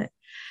hands on it.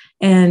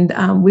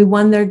 And we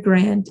won their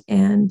grant.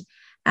 And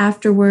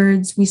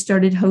afterwards, we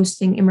started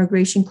hosting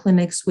immigration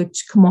clinics,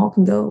 which Komal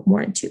can go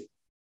more into.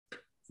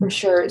 For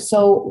sure.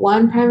 So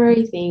one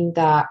primary thing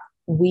that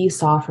we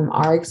saw from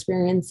our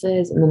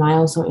experiences, and then I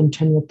also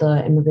interned with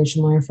the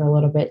immigration lawyer for a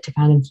little bit to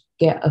kind of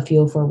get a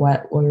feel for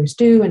what lawyers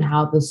do and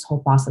how this whole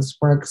process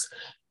works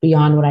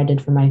beyond what I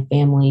did for my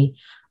family,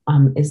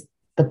 is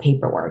the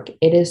paperwork.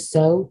 It is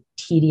so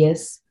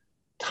tedious,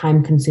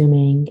 time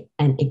consuming,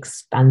 and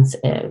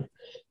expensive.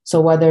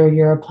 So whether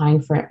you're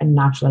applying for a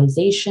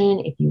naturalization,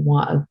 if you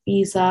want a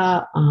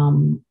visa,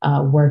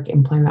 a work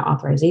employment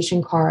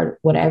authorization card,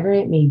 whatever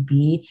it may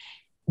be,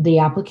 the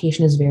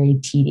application is very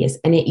tedious.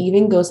 And it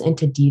even goes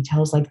into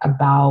details like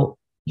about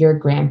your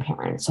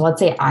grandparents. So let's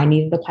say I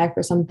needed to apply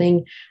for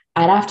something.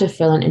 I'd have to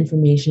fill in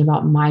information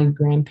about my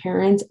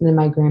grandparents and then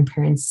my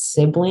grandparents'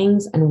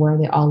 siblings and where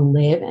they all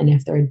live and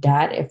if they're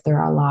dead, if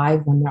they're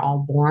alive, when they're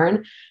all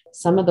born.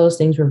 Some of those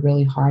things were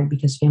really hard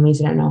because families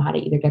didn't know how to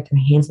either get their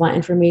hands on that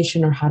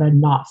information or how to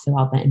not fill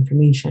out that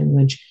information,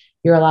 which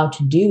you're allowed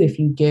to do if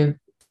you give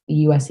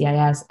the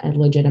USCIS a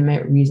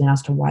legitimate reason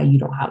as to why you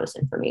don't have this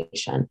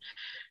information.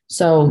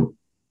 So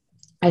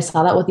I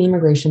saw that with the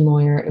immigration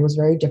lawyer. It was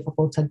very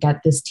difficult to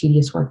get this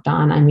tedious work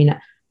done. I mean,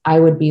 I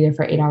would be there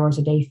for 8 hours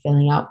a day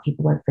filling out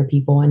paperwork for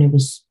people, and it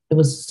was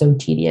so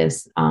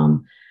tedious.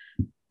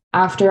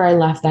 After I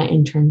left that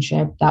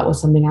internship, that was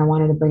something I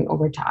wanted to bring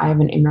over to Eye of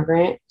an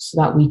Immigrant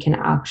so that we can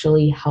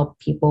actually help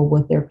people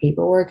with their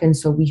paperwork. And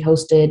so we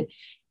hosted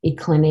a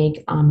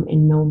clinic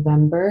in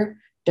November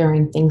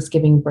during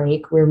Thanksgiving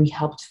break where we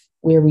helped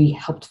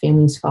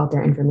families fill out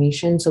their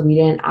information. So we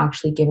didn't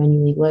actually give any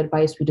legal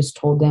advice. We just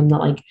told them that,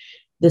 like,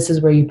 this is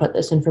where you put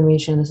this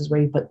information, this is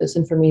where you put this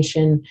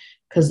information.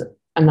 Because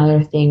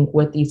another thing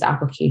with these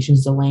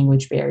applications, the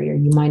language barrier,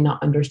 you might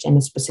not understand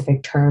a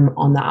specific term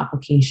on the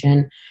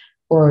application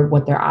or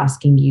what they're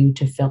asking you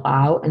to fill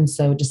out. And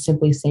so just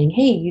simply saying,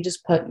 hey, you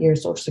just put your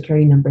social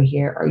security number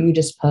here, or you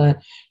just put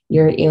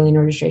your alien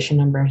registration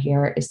number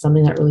here, is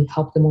something that really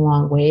helped them a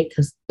long way,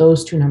 because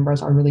those two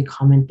numbers are really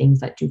common things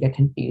that do get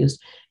confused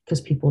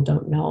because people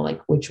don't know like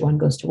which one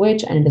goes to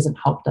which, and it doesn't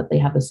help that they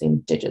have the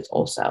same digits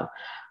also.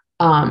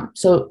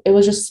 So it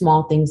was just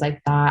small things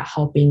like that,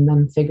 helping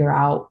them figure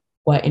out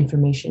what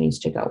information needs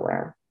to go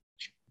where.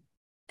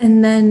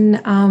 And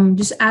then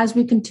just as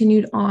we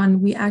continued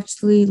on, we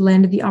actually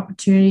landed the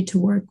opportunity to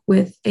work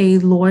with a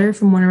lawyer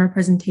from one of our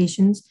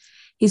presentations.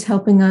 He's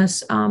helping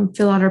us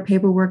fill out our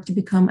paperwork to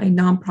become a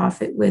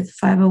nonprofit with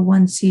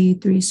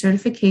 501c3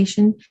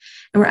 certification.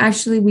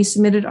 And we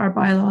submitted our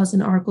bylaws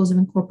and articles of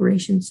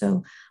incorporation.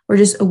 So we're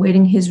just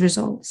awaiting his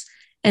results.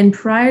 And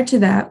prior to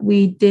that,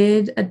 we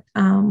did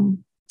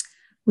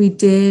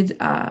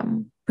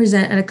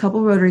present at a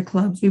couple Rotary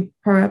clubs. We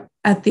were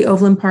at the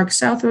Overland Park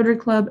South Rotary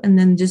Club, and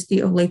then just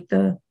the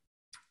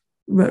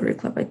Rotary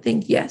Club, I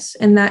think, yes.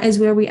 And that is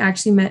where we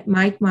actually met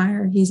Mike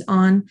Meyer. He's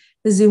on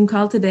the Zoom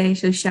call today,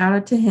 so shout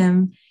out to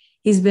him.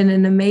 He's been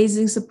an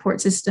amazing support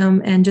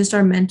system and just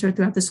our mentor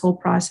throughout this whole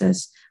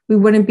process. We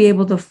wouldn't be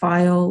able to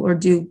file or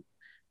do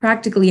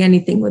practically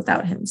anything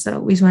without him. So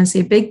we just want to say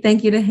a big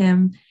thank you to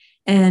him.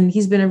 And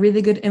he's been a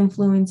really good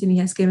influence, and he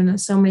has given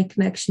us so many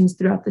connections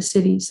throughout the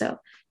city. So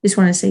just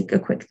want to say a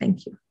quick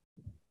thank you.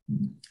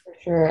 For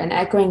sure. And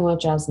echoing what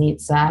Jasneet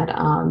said,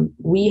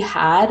 we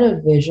had a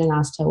vision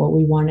as to what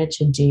we wanted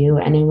to do,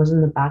 and it was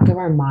in the back of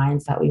our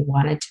minds that we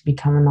wanted to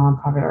become a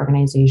nonprofit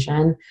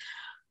organization.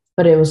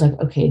 But it was like,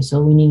 okay,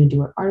 so we need to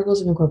do our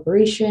articles of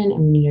incorporation,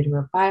 and we need to do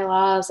our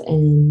bylaws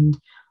and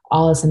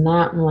all this and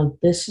that. And we're like,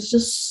 this is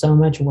just so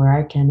much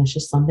work, and it's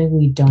just something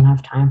we don't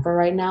have time for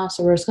right now.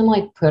 So we're just gonna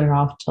like put it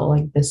off till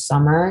like this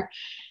summer.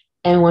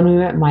 And when we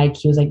met Mike,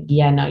 he was like,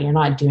 yeah, no, you're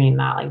not doing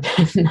that. Like,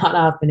 that's not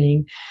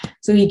happening.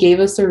 So he gave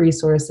us the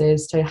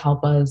resources to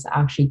help us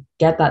actually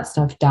get that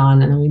stuff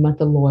done. And then we met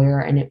the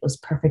lawyer, and it was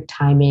perfect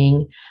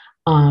timing.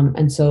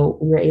 And so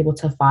we were able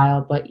to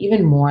file. But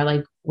even more,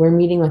 like, we're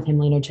meeting with him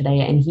later today,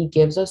 and he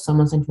gives us so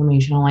much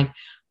information on like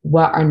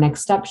what our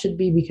next step should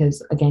be,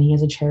 because again, he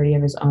has a charity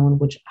of his own,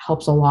 which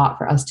helps a lot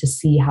for us to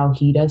see how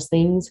he does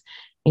things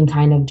and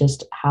kind of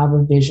just have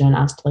a vision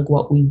as to like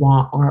what we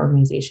want our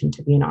organization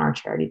to be and our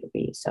charity to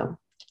be. So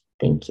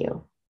thank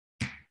you.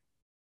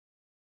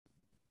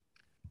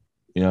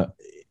 Yeah.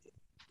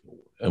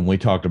 And we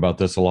talked about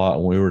this a lot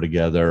when we were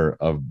together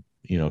of,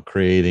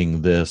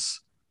 creating this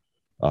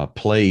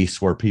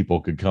place where people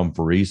could come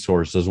for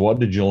resources. What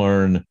did you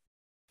learn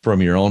from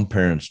your own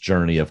parents'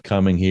 journey of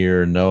coming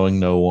here,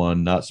 knowing no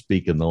one, not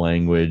speaking the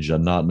language,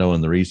 and not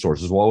knowing the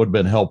resources? What would have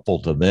been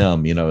helpful to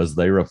them, as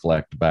they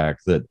reflect back,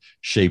 that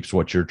shapes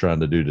what you're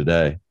trying to do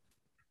today?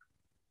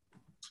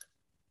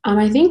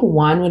 I think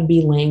one would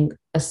be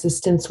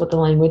assistance with the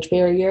language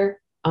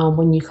barrier.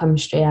 When you come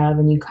straight out of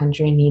a new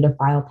country and need to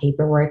file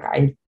paperwork,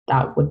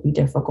 that would be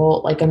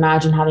difficult. Like,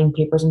 imagine having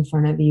papers in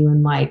front of you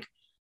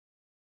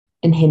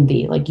in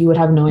Hindi, like you would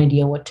have no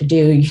idea what to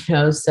do,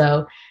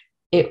 so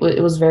it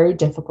was very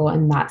difficult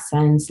in that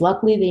sense.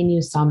 Luckily, they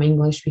knew some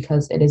English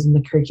because it is in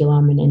the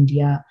curriculum in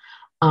India.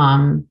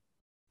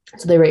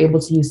 So they were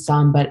able to use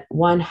some, but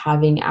one,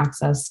 having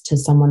access to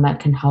someone that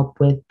can help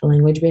with the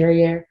language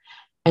barrier,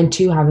 and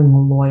two, having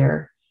a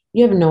lawyer.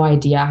 You have no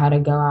idea how to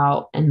go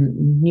out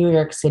in New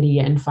York City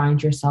and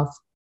find yourself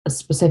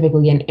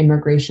specifically an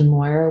immigration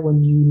lawyer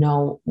when you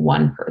know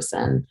one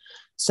person.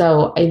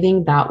 So I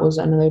think that was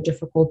another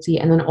difficulty.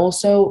 And then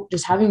also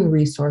just having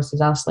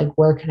resources as like,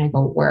 where can I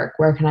go work?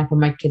 Where can I put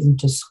my kids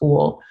into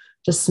school?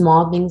 Just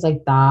small things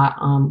like that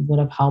would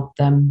have helped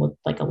them with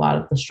like a lot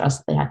of the stress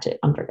that they had to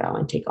undergo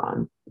and take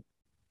on.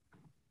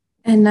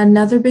 And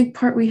another big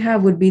part we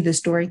have would be the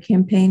story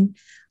campaign.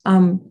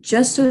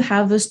 Just to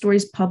have those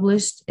stories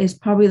published is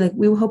probably like,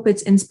 we hope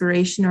it's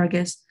inspiration, or I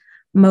guess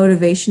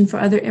motivation for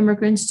other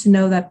immigrants to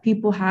know that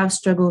people have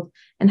struggled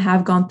and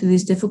have gone through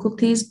these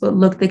difficulties, but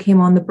look, they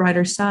came on the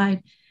brighter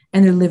side.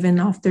 and they're living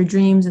off their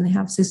dreams and they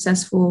have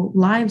successful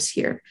lives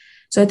here.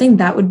 So I think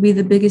that would be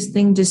the biggest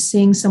thing, just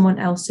seeing someone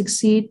else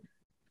succeed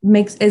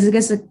is, I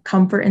guess, a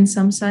comfort in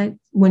some side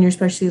when you're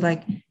especially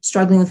like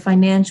struggling with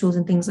financials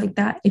and things like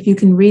that. If you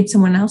can read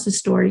someone else's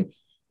story,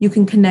 you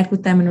can connect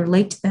with them and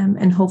relate to them,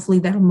 and hopefully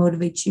that'll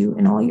motivate you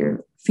in all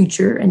your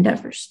future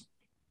endeavors.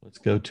 Let's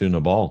go to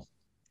Nabal.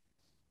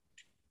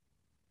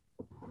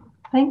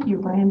 Thank you,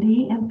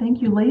 Randy, and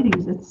thank you,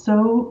 ladies. It's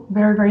so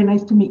very, very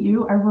nice to meet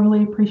you. I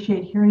really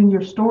appreciate hearing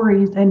your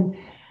stories. And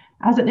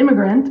as an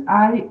immigrant,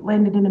 I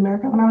landed in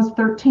America when I was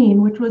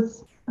 13, which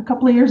was a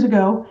couple of years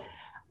ago.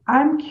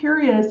 I'm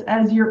curious,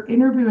 as you're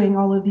interviewing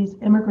all of these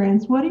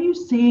immigrants, what are you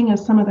seeing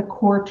as some of the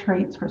core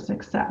traits for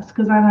success?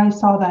 Because I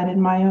saw that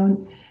in my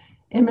own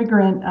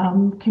immigrant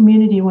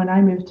community when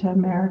I moved to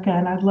America,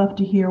 and I'd love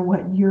to hear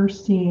what you're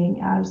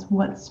seeing as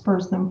what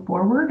spurs them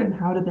forward and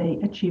how do they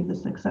achieve the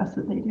success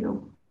that they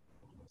do.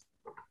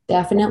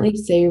 Definitely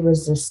say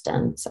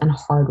resistance and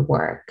hard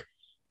work.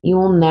 You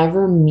will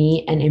never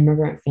meet an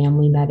immigrant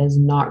family that is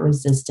not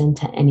resistant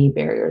to any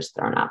barriers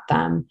thrown at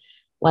them.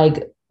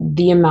 Like,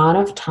 the amount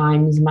of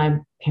times my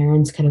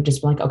parents could have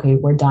just been like, okay,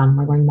 we're done.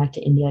 We're going back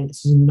to India. Like,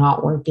 this is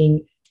not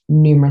working.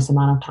 Numerous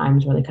amount of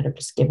times where they could have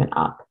just given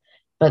up.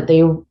 But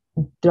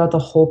throughout the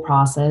whole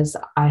process,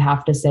 I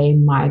have to say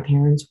my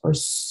parents were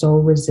so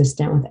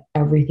resistant with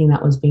everything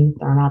that was being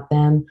thrown at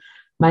them.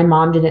 My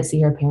mom didn't see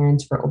her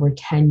parents for over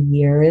 10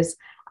 years.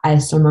 I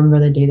still remember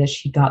the day that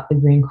she got the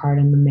green card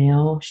in the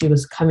mail. She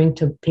was coming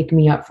to pick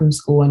me up from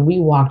school, and we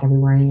walked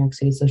everywhere in New York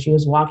City. So she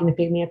was walking to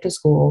pick me up to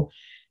school.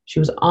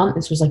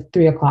 This was like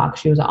 3:00.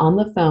 She was on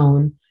the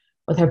phone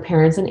with her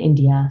parents in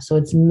India. So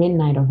it's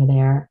midnight over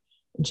there.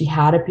 And she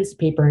had a piece of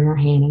paper in her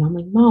hand. And I'm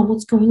like, Mom,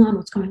 what's going on?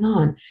 What's going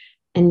on?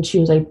 And she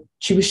was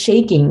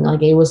shaking.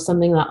 Like, it was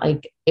something that,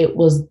 like, it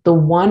was the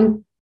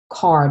one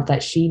card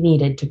that she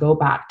needed to go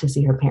back to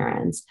see her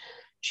parents.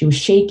 She was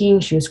shaking.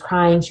 She was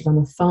crying. She was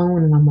on the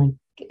phone. And I'm like,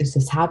 is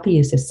this happy?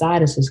 Is this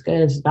sad? Is this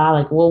good? Is this bad?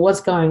 Like, well,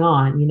 what's going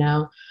on?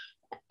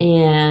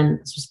 And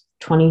this was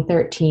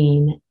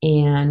 2013.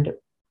 And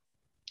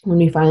when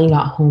we finally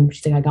got home,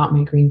 she's like, I got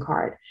my green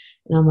card.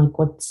 And I'm like,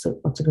 what's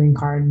a green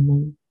card? And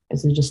I'm like,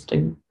 is it just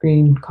a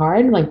green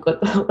card? Like,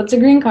 what's a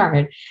green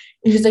card?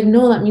 And she's like,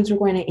 no, that means we're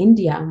going to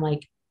India. I'm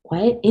like,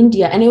 what?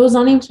 India? And it was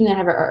not even something that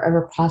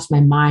ever crossed my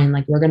mind.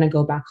 Like, we're going to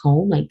go back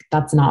home. Like,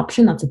 that's an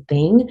option. That's a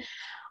thing.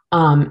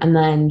 And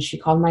then she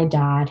called my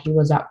dad. He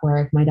was at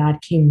work. My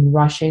dad came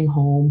rushing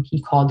home. He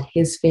called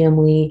his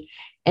family.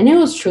 And it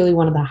was truly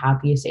one of the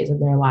happiest days of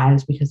their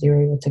lives because they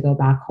were able to go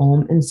back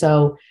home. And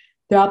so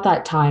throughout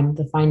that time,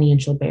 the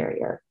financial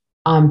barriers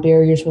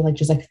were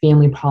just like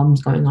family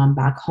problems going on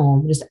back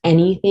home, just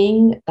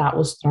anything that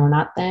was thrown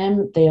at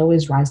them, they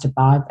always rised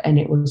above. And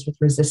it was with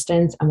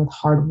resistance and with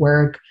hard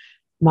work.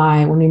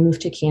 When we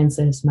moved to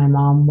Kansas, my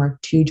mom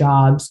worked 2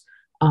 jobs,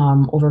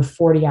 over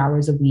 40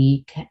 hours a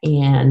week.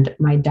 And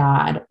my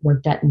dad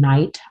worked at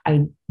night.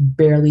 I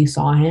barely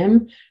saw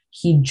him.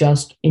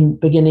 In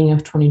beginning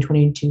of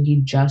 2022, he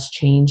just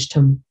changed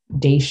to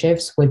day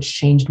shifts, which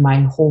changed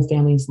my whole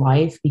family's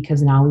life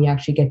because now we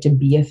actually get to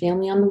be a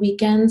family on the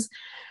weekends.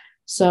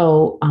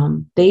 So my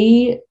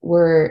mom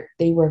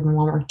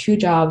worked 2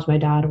 jobs. My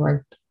dad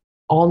worked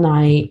all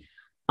night.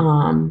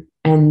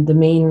 And the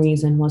main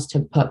reason was to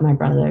put my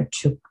brother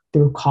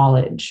through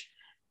college.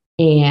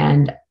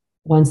 And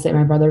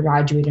my brother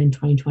graduated in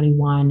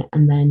 2021,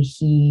 and then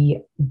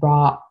we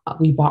bought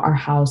our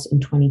house in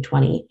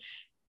 2020.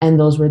 And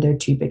those were their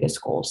 2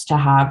 biggest goals, to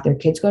have their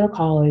kids go to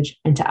college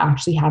and to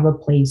actually have a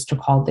place to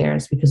call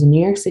theirs. Because in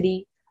New York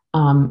City,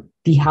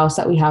 the house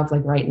that we have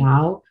like right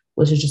now,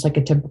 which is just like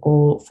a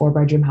typical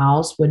 4-bedroom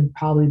house, would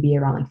probably be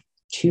around like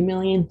 2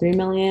 million, 3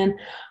 million.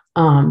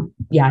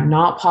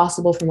 Not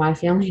possible for my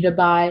family to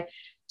buy.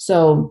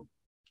 So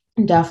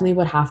definitely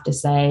would have to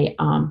say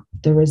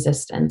the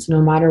resistance.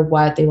 No matter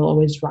what, they will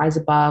always rise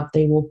above.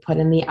 They will put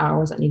in the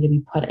hours that need to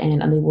be put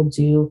in, and they will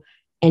do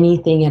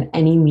anything and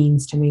any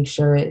means to make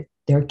sure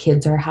their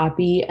kids are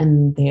happy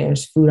and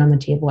there's food on the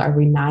table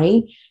every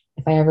night.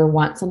 If I ever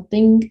want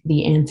something,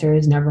 the answer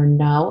is never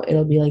no.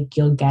 It'll be like,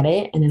 you'll get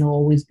it, and it'll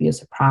always be a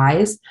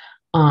surprise.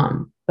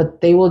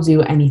 But they will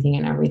do anything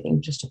and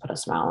everything just to put a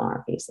smile on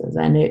our faces,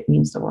 and it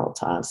means the world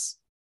to us.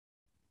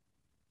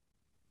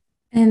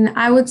 And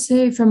I would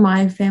say for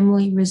my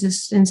family,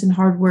 resistance and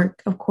hard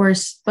work, of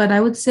course, but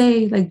I would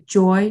say like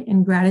joy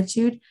and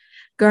gratitude.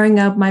 Growing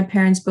up, my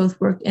parents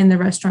both worked in the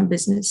restaurant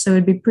business, so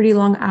it'd be pretty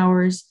long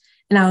hours,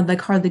 and I would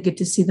like hardly get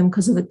to see them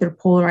because of like their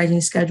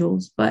polarizing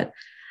schedules. But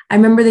I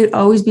remember they'd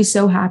always be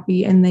so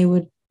happy, and they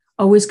would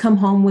always come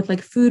home with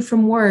like food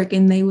from work,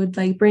 and they would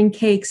like bring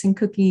cakes and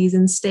cookies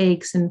and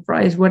steaks and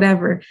fries,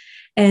 whatever.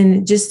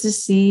 And just to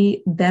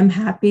see them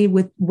happy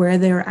with where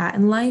they were at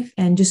in life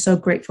and just so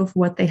grateful for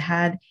what they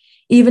had.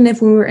 Even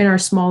if we were in our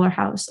smaller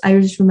house, I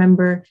just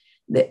remember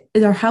that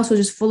our house was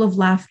just full of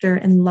laughter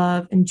and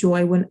love and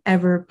joy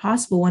whenever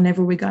possible,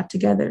 whenever we got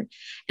together.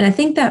 And I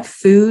think that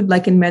food,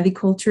 like in many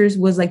cultures,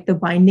 was like the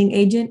binding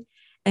agent.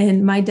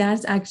 And my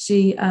dad's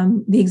actually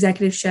the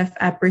executive chef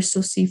at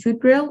Bristol Seafood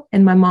Grill,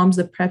 and my mom's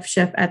the prep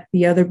chef at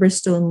the other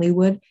Bristol in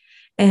Leawood.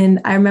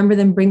 And I remember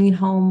them bringing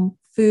home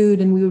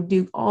food, and we would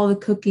do all the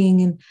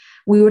cooking, and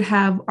we would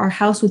have, our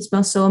house would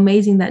smell so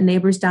amazing that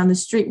neighbors down the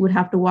street would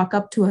have to walk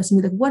up to us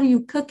and be like, "What are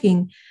you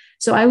cooking?"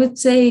 So I would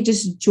say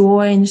just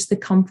joy and just the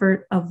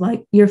comfort of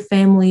like your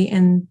family,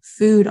 and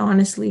food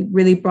honestly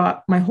really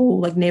brought my whole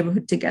like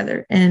neighborhood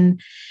together.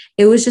 And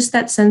it was just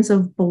that sense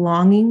of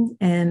belonging.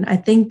 And I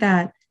think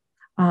that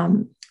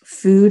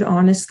food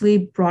honestly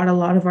brought a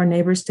lot of our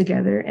neighbors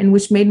together, and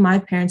which made my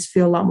parents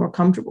feel a lot more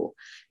comfortable,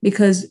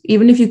 because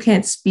even if you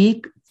can't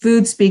speak,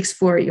 food speaks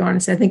for you.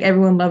 Honestly, I think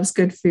everyone loves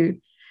good food.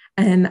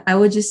 And I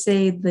would just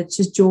say that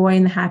just joy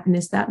and the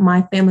happiness that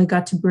my family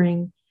got to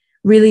bring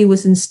really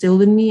was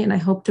instilled in me. And I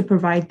hope to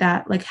provide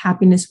that like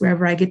happiness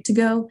wherever I get to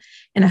go.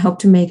 And I hope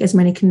to make as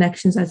many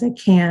connections as I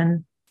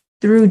can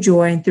through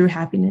joy and through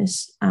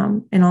happiness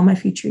in all my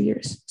future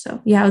years.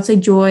 So yeah, I would say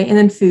joy, and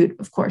then food,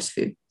 of course,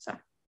 food. So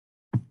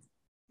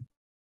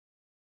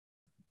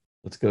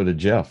let's go to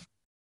Jeff.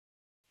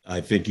 I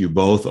think you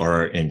both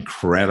are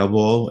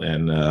incredible.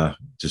 And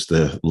just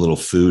a little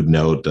food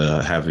note,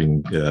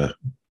 having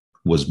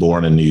was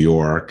born in New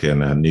York,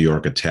 and a New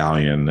York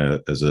Italian,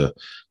 as a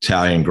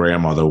Italian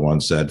grandmother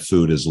once said,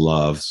 food is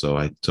love. So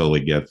I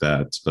totally get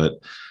that. But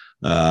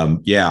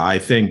yeah, I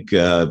think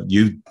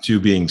you two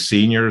being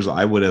seniors,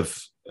 I would have,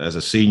 as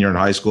a senior in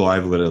high school, I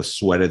would have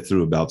sweated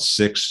through about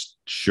 6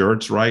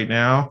 shirts right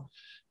now.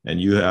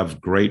 And you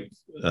have great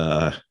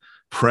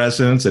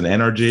presence and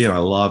energy, and I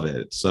love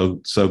it. So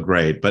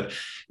great. But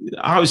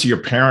obviously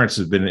your parents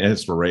have been an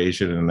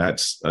inspiration, and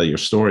that's your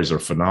stories are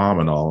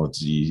phenomenal.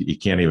 It's you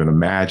can't even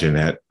imagine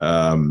it.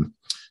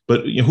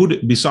 But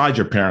besides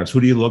your parents, who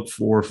do you look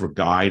for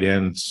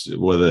guidance,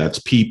 whether that's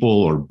people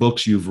or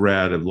books you've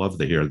read? I'd love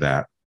to hear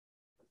that.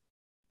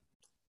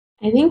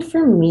 I think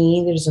for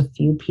me, there's a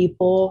few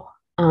people.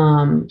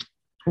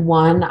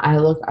 One, I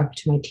look up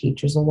to my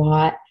teachers a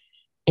lot.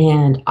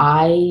 And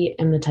I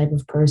am the type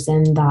of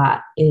person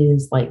that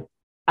is like,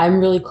 I'm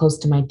really close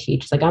to my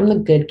teachers. Like, I'm the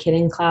good kid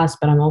in class,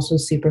 but I'm also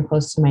super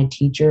close to my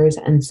teachers.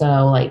 And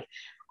so like,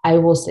 I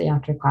will stay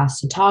after class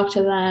to talk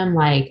to them.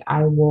 Like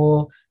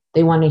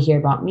they want to hear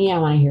about me. I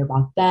want to hear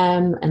about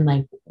them. And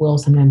like, we'll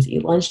sometimes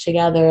eat lunch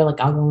together.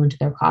 Like, I'll go into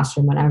their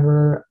classroom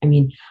whenever. I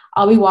mean,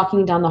 I'll be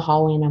walking down the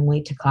hallway and I'm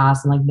late to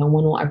class, and like, no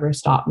one will ever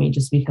stop me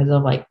just because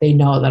of like, they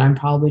know that I'm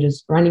probably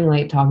just running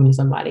late talking to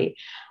somebody.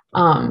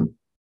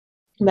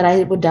 But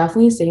I would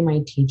definitely say my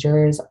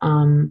teachers,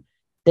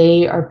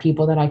 they are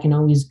people that I can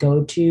always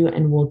go to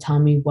and will tell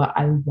me what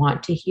I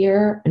want to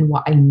hear and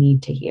what I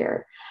need to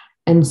hear.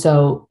 And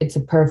so it's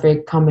a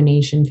perfect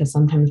combination, because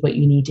sometimes what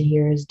you need to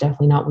hear is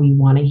definitely not what you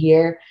want to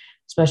hear,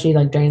 especially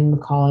like during the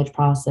college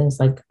process.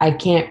 Like, I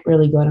can't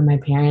really go to my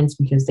parents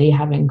because they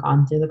haven't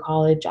gone through the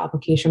college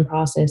application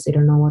process. They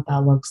don't know what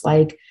that looks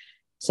like.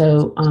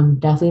 So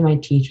definitely my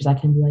teachers, I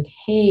can be like,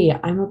 hey,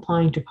 I'm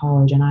applying to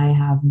college, and I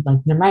have like,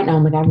 right now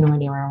I'm like, I have no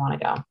idea where I want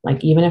to go.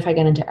 Like, even if I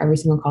get into every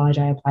single college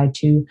I apply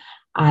to,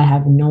 I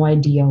have no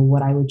idea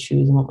what I would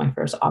choose and what my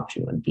first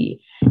option would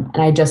be. And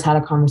I just had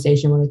a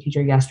conversation with a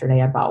teacher yesterday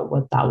about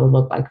what that would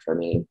look like for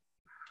me.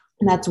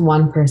 And that's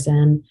one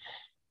person.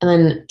 And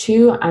then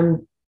two,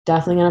 I'm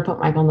definitely going to put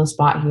Mike on the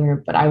spot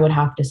here, but I would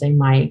have to say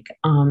Mike.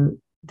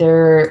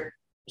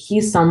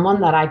 He's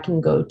someone that I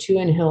can go to,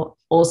 and he'll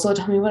also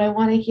tell me what I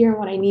want to hear,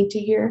 what I need to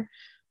hear.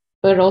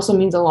 But it also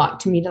means a lot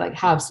to me to like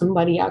have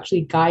somebody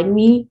actually guide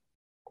me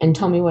and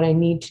tell me what I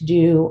need to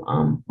do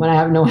when I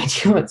have no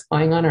idea what's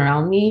going on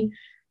around me.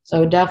 So I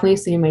would definitely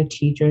say my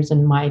teachers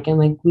and Mike, and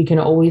like, we can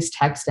always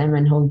text him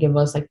and he'll give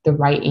us like the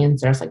right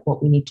answers, like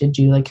what we need to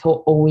do. Like,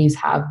 he'll always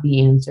have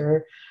the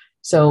answer.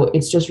 So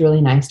it's just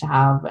really nice to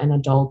have an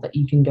adult that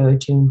you can go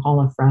to and call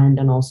a friend.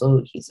 And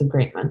also he's a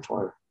great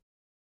mentor.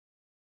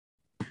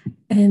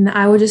 And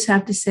I would just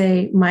have to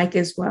say Mike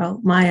as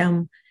well.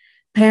 My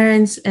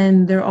parents,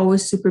 and they're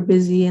always super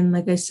busy. And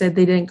like I said,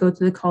 they didn't go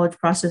through the college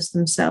process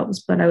themselves.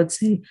 But I would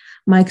say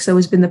Mike's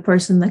always been the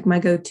person, like my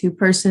go-to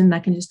person I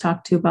can just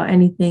talk to about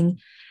anything.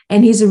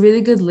 And he's a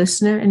really good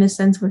listener in a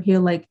sense where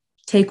he'll like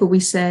take what we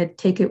said,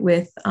 take it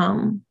with,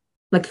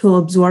 like he'll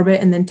absorb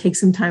it and then take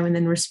some time and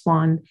then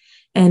respond.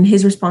 And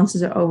his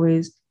responses are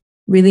always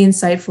really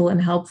insightful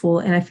and helpful.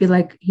 And I feel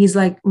like he's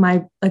like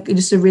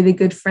just a really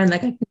good friend.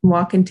 Like, I can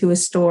walk into a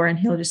store and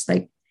he'll just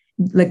like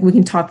we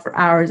can talk for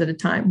hours at a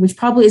time, which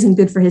probably isn't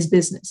good for his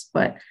business,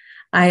 but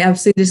I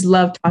absolutely just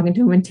love talking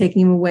to him and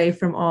taking him away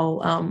from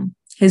all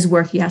his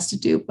work he has to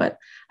do. But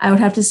I would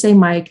have to say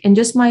Mike, and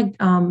just my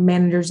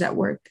managers at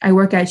work. I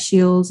work at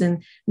Shields,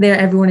 and there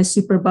everyone is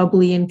super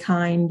bubbly and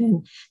kind,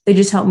 and they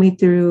just help me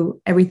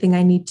through everything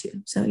I need to.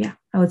 So yeah,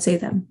 I would say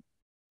them.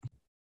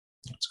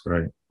 That's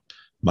great.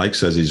 Mike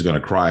says he's going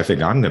to cry. I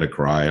think I'm going to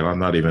cry, and I'm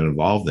not even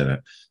involved in it.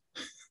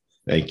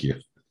 Thank you.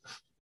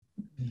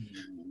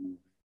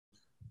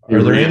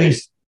 Are there any?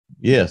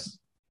 Yes.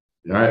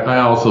 I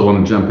also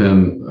want to jump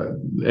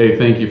in.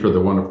 Thank you for the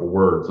wonderful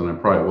words, and I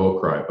probably will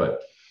cry.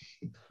 But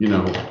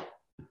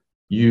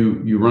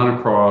you run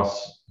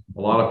across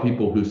a lot of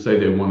people who say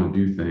they want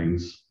to do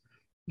things,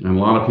 and a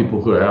lot of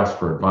people who ask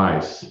for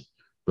advice,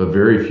 but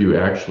very few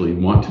actually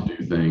want to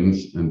do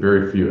things, and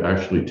very few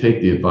actually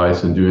take the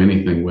advice and do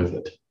anything with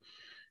it.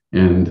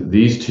 And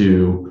these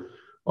two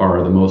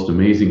are the most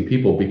amazing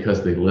people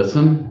because they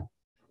listen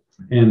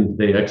and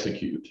they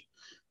execute.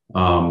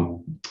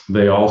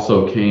 They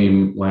also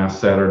came last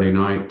Saturday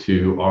night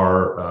to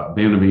our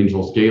Band of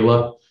Angels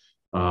Gala.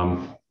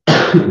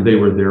 They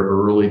were there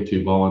early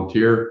to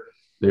volunteer.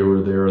 They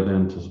were there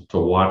then to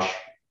watch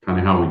kind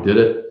of how we did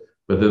it.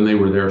 But then they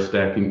were there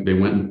stacking. They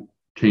went and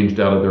changed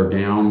out of their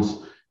gowns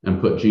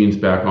and put jeans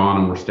back on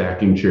and were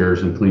stacking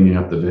chairs and cleaning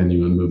up the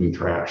venue and moving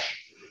trash.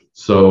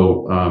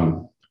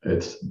 So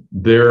it's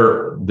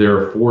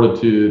their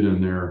fortitude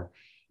and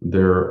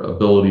their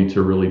ability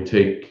to really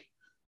take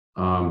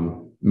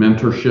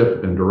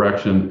mentorship and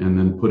direction and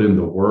then put in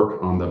the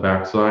work on the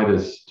backside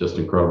is just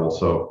incredible.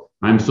 So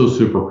I'm so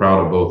super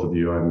proud of both of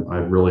you.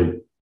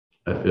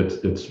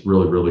 It's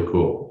really, really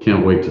cool.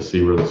 Can't wait to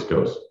see where this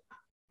goes.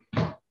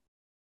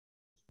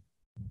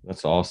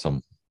 That's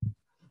awesome.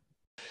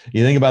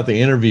 You think about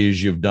the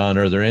interviews you've done.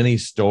 Are there any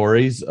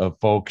stories of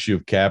folks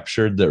you've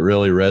captured that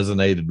really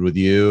resonated with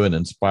you and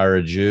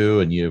inspired you?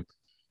 And you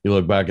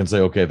look back and say,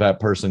 okay, if that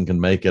person can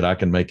make it, I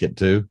can make it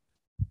too.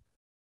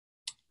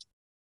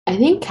 I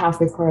think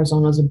Cafe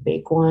Corazon was a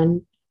big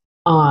one.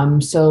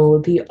 So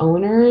the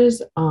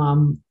owners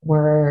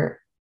were,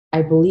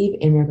 I believe,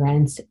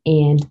 immigrants,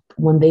 and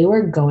when they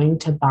were going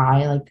to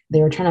buy, like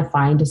they were trying to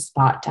find a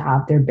spot to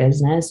have their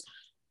business,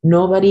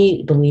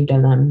 nobody believed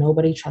in them.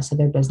 Nobody trusted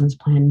their business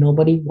plan.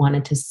 Nobody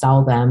wanted to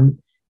sell them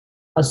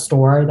a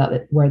store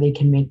where they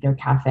can make their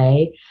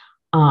cafe,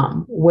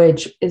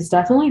 which is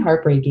definitely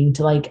heartbreaking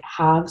to like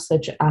have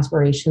such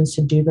aspirations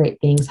to do great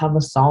things, have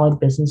a solid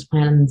business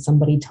plan, and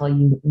somebody tell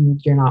you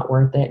you're not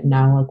worth it.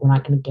 No, like we're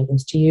not going to give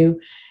this to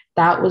you.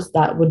 That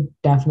would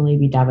definitely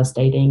be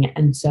devastating.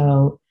 And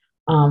so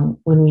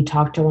when we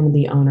talked to one of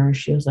the owners,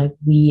 she was like,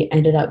 we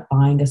ended up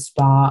buying a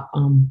spot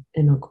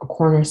in a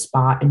corner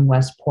spot in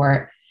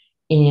Westport.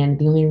 And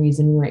the only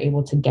reason we were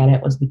able to get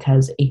it was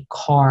because a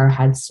car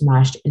had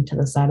smashed into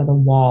the side of the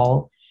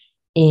wall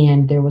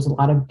and there was a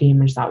lot of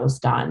damage that was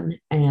done.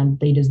 And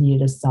they just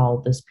needed to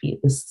sell this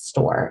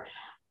store.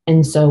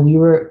 And so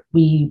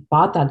we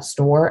bought that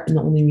store. And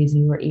the only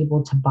reason we were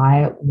able to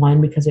buy it,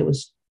 one, because it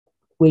was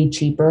way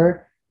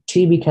cheaper,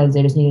 two, because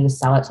they just needed to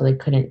sell it so they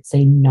couldn't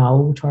say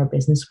no to our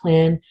business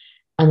plan,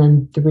 and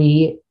then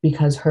three,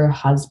 because her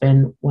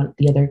husband,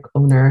 the other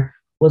owner,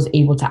 was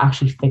able to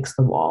actually fix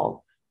the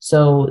wall.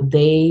 So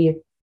they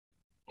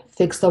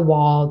fixed the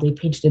wall. They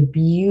painted a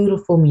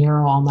beautiful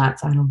mural on that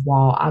side of the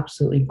wall,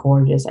 absolutely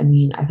gorgeous. I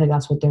mean, I think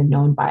that's what they're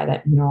known by,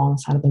 that mural on the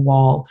side of the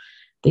wall.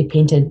 They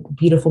painted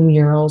beautiful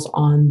murals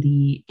on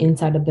the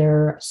inside of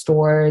their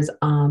stores.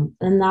 And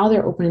now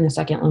they're opening a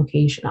second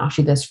location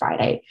actually this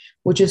Friday,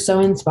 which is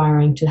so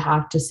inspiring to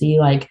have to see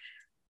like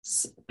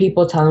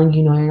people telling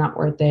you, no, you're not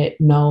worth it.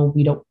 No,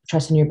 we don't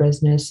trust in your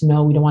business.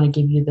 No, we don't want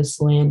to give you this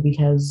land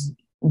because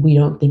we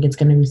don't think it's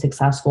going to be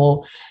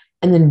successful.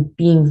 And then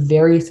being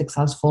very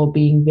successful,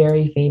 being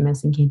very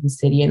famous in Kansas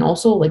City. And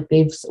also like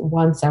they've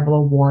won several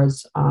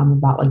awards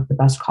about like the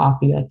best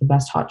coffee, like the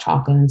best hot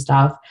chocolate and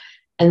stuff.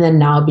 And then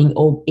now being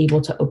able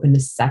to open a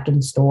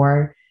second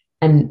store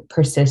and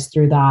persist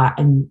through that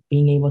and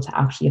being able to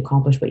actually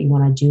accomplish what you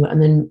want to do.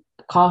 And then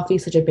coffee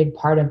is such a big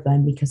part of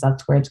them because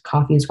that's where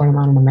coffee is going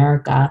on in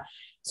America.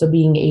 So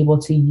being able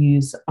to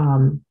use,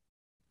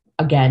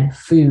 again,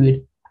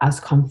 food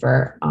as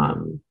comfort, I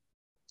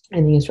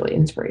think is really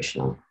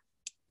inspirational.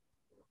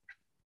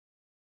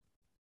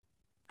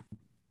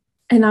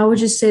 And I would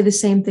just say the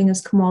same thing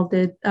as Komal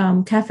did.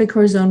 Cafe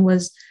Corazon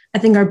was, I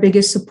think, our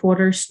biggest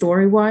supporter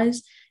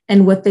story-wise.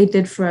 And what they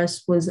did for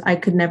us was I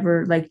could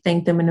never like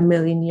thank them in a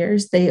million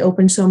years. They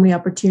opened so many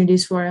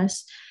opportunities for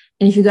us.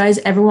 And if you guys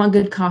ever want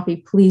good coffee,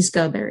 please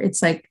go there.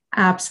 It's like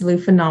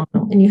absolutely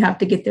phenomenal. And you have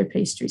to get their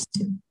pastries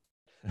too.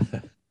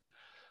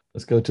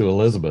 Let's go to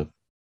Elizabeth.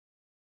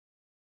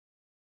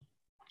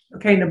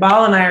 Okay,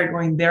 Nabal and I are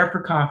going there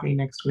for coffee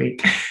next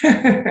week.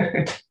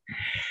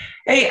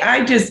 Hey,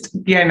 I just,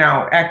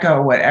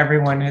 echo what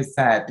everyone has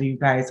said. You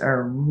guys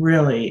are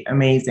really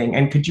amazing.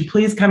 And could you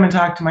please come and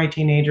talk to my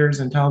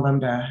teenagers and tell them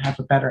to have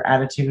a better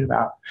attitude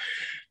about,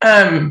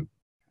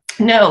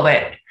 no,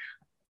 but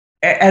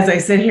as I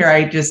sit here,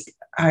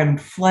 I'm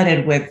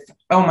flooded with,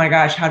 oh my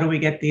gosh, how do we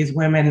get these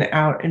women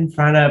out in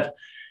front of,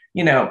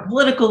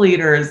 political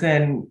leaders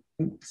and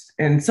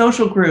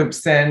social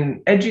groups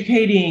and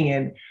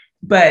educating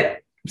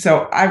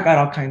so I've got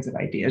all kinds of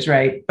ideas,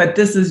 right? But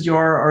this is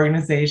your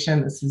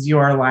organization. This is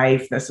your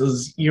life. This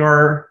is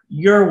your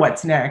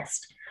what's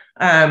next.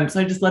 So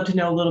I'd just love to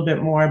know a little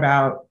bit more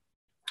about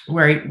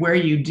where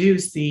you do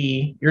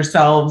see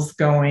yourselves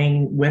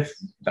going with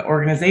the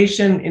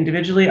organization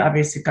individually.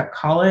 Obviously, you've got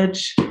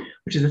college,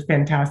 which is a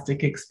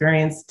fantastic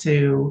experience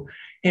to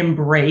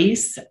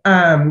embrace.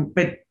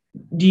 But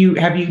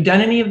have you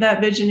done any of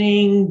that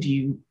visioning?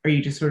 Are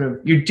you just sort of,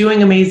 you're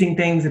doing amazing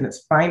things and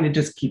it's fine to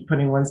just keep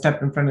putting one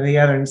step in front of the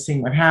other and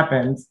seeing what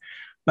happens?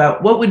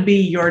 but what would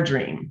be your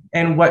dream,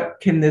 and what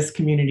can this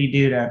community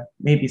do to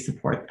maybe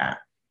support that?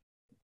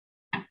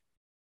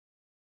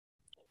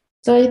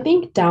 So I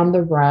think down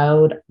the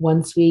road,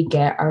 once we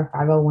get our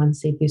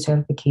 501c3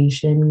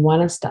 certification, we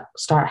want to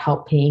start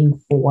help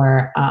paying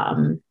for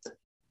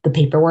the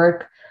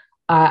paperwork.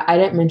 I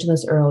didn't mention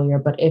this earlier,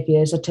 but if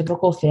there's a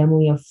typical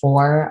family of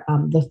four,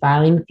 the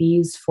filing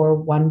fees for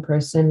one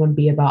person would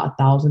be about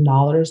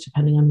 $1,000,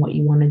 depending on what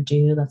you want to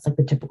do. That's like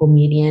the typical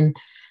median.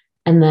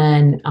 And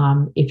then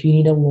if you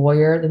need a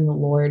lawyer, then the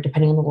lawyer,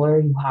 depending on the lawyer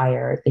you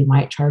hire, they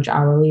might charge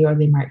hourly or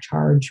they might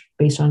charge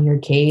based on your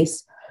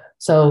case.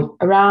 So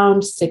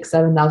around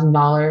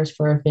 $6,000-$7,000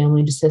 for a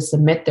family just to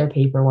submit their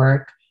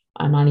paperwork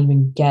and not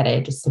even get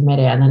it, just submit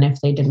it. And then if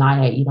they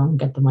deny it, you don't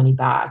get the money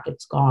back.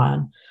 It's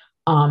gone.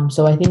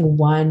 So I think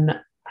one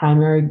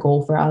primary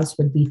goal for us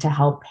would be to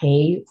help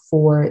pay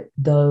for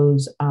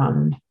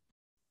that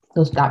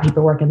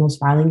paperwork and those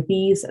filing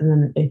fees. And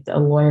then if a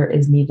lawyer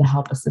is needed to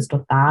help assist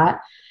with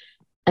that.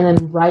 And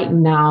then right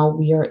now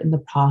we are in the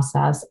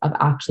process of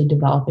actually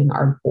developing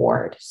our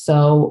board.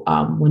 So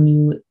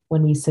when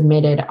we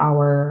submitted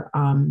our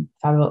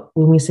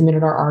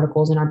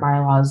articles and our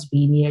bylaws,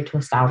 we needed to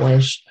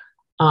establish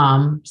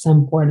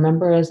some board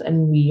members,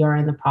 and we are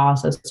in the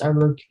process of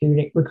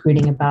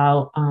recruiting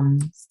about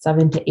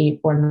 7 to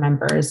 8 board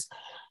members.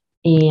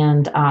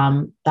 And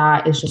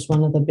that is just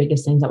one of the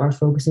biggest things that we're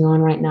focusing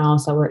on right now,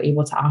 so we're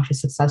able to actually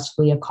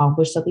successfully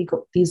accomplish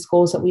these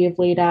goals that we have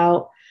laid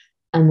out.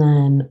 And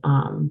then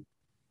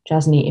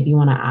Jasneet, if you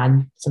want to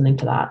add something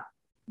to that.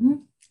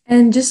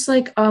 And just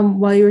like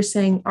while you were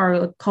saying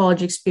our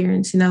college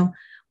experience,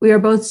 we are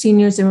both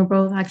seniors and we're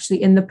both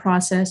actually in the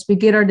process. We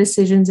get our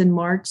decisions in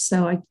March.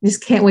 So I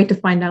just can't wait to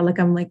find out.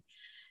 I'm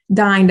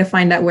dying to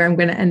find out where I'm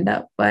going to end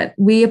up. But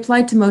we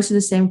applied to most of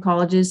the same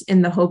colleges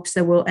in the hopes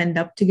that we'll end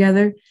up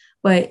together.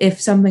 But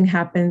if something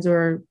happens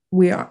or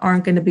we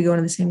aren't going to be going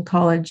to the same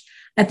college,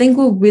 I think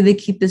we'll really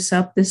keep this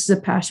up. This is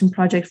a passion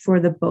project for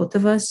the both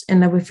of us.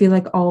 And I would feel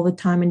like all the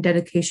time and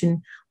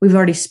dedication we've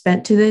already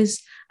spent to this,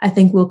 I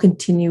think we'll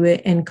continue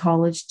it in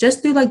college,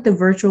 just through the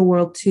virtual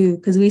world too,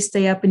 because we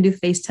stay up and do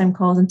FaceTime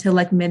calls until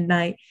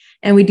midnight,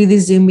 and we do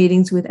these Zoom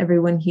meetings with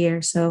everyone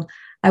here. So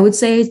I would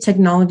say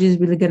technology is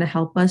really going to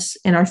help us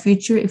in our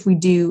future if we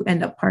do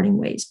end up parting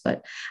ways.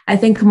 But I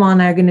think Komal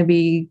and I are going to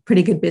be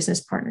pretty good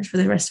business partners for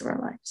the rest of our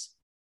lives.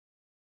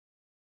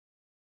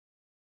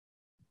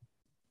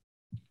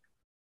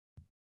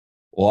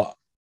 Well,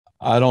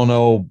 I don't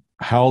know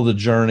how the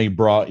journey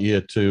brought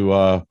you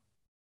to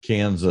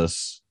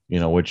Kansas,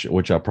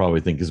 which I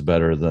probably think is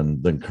better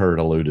than Kurt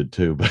alluded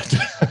to, but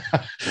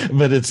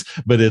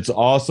but it's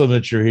awesome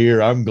that you're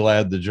here. I'm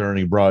glad the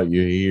journey brought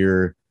you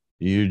here.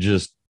 You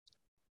just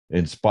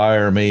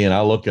inspire me, and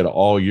I look at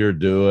all you're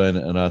doing,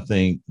 and I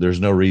think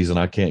there's no reason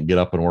I can't get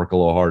up and work a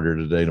little harder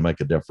today to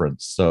make a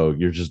difference. So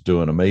you're just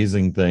doing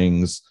amazing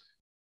things.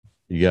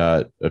 You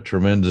got a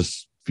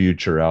tremendous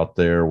future out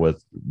there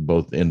with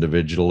both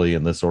individually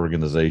and this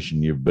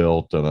organization you've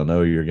built, and I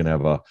know you're going to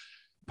have a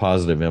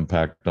positive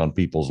impact on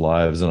people's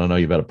lives, and I know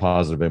you've had a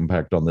positive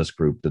impact on this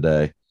group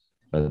today.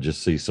 I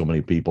just see so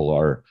many people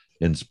are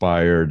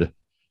inspired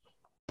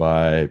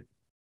by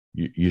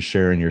you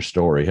sharing your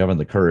story, having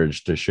the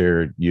courage to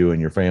share you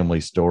and your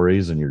family's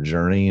stories and your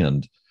journey.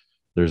 And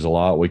there's a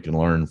lot we can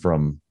learn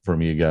from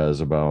you guys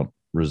about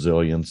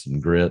resilience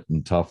and grit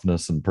and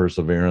toughness and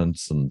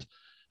perseverance and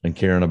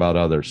caring about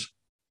others.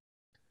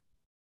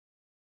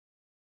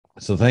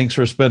 So thanks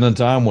for spending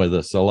time with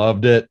us. I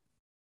loved it.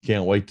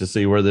 Can't wait to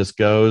see where this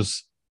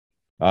goes.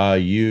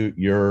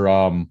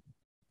 Your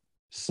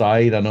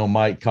site, I know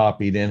Mike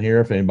copied in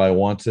here. If anybody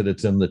wants it,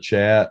 it's in the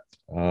chat.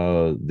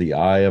 The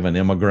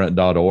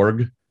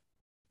eyeofanimmigrant.org.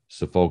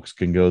 So folks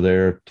can go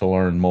there to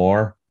learn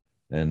more.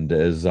 And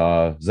is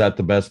that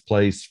the best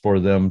place for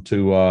them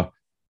to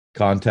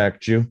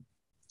contact you?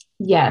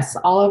 Yes,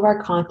 all of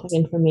our contact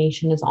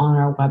information is on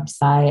our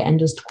website. And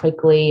just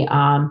quickly,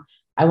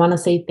 I want to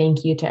say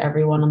thank you to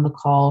everyone on the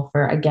call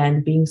for,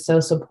 again, being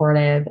so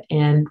supportive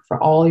and for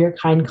all your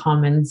kind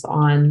comments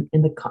in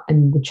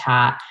the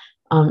chat.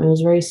 It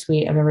was very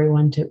sweet of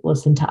everyone to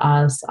listen to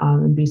us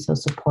and be so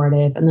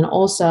supportive. And then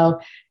also,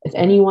 if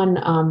anyone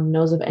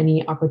knows of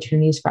any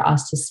opportunities for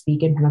us to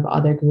speak in front of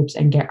other groups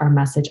and get our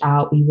message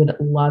out, we would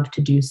love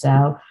to do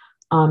so.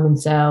 And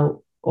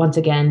so once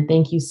again,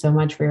 thank you so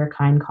much for your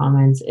kind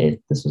comments.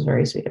 This was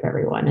very sweet of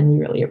everyone, and we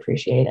really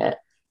appreciate it.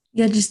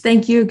 Yeah, just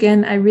thank you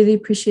again. I really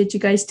appreciate you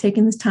guys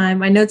taking this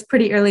time. I know it's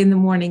pretty early in the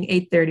morning,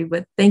 8:30,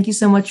 but thank you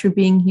so much for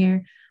being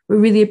here. We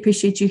really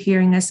appreciate you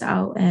hearing us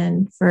out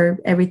and for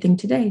everything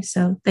today.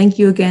 So thank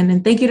you again.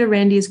 And thank you to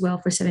Randy as well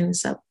for setting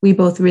this up. We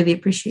both really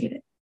appreciate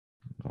it.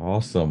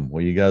 Awesome.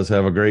 Well, you guys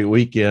have a great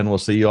weekend. We'll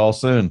see you all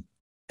soon.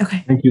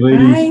 Okay. Thank you,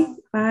 ladies.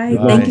 Bye.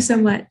 Thank you so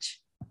much.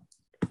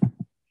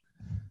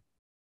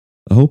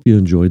 I hope you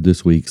enjoyed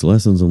this week's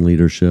Lessons in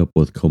Leadership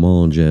with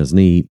Komal and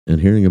Jasneet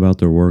and hearing about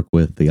their work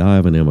with the Eye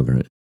of an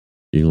Immigrant.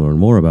 You can learn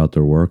more about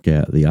their work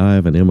at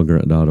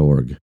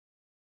theeyeofanimmigrant.org.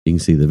 You can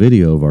see the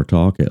video of our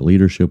talk at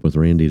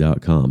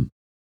leadershipwithrandy.com.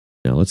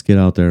 Now let's get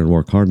out there and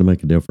work hard to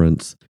make a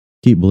difference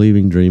Keep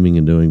believing, dreaming,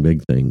 and doing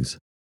big things.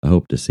 I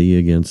hope to see you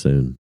again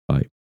soon.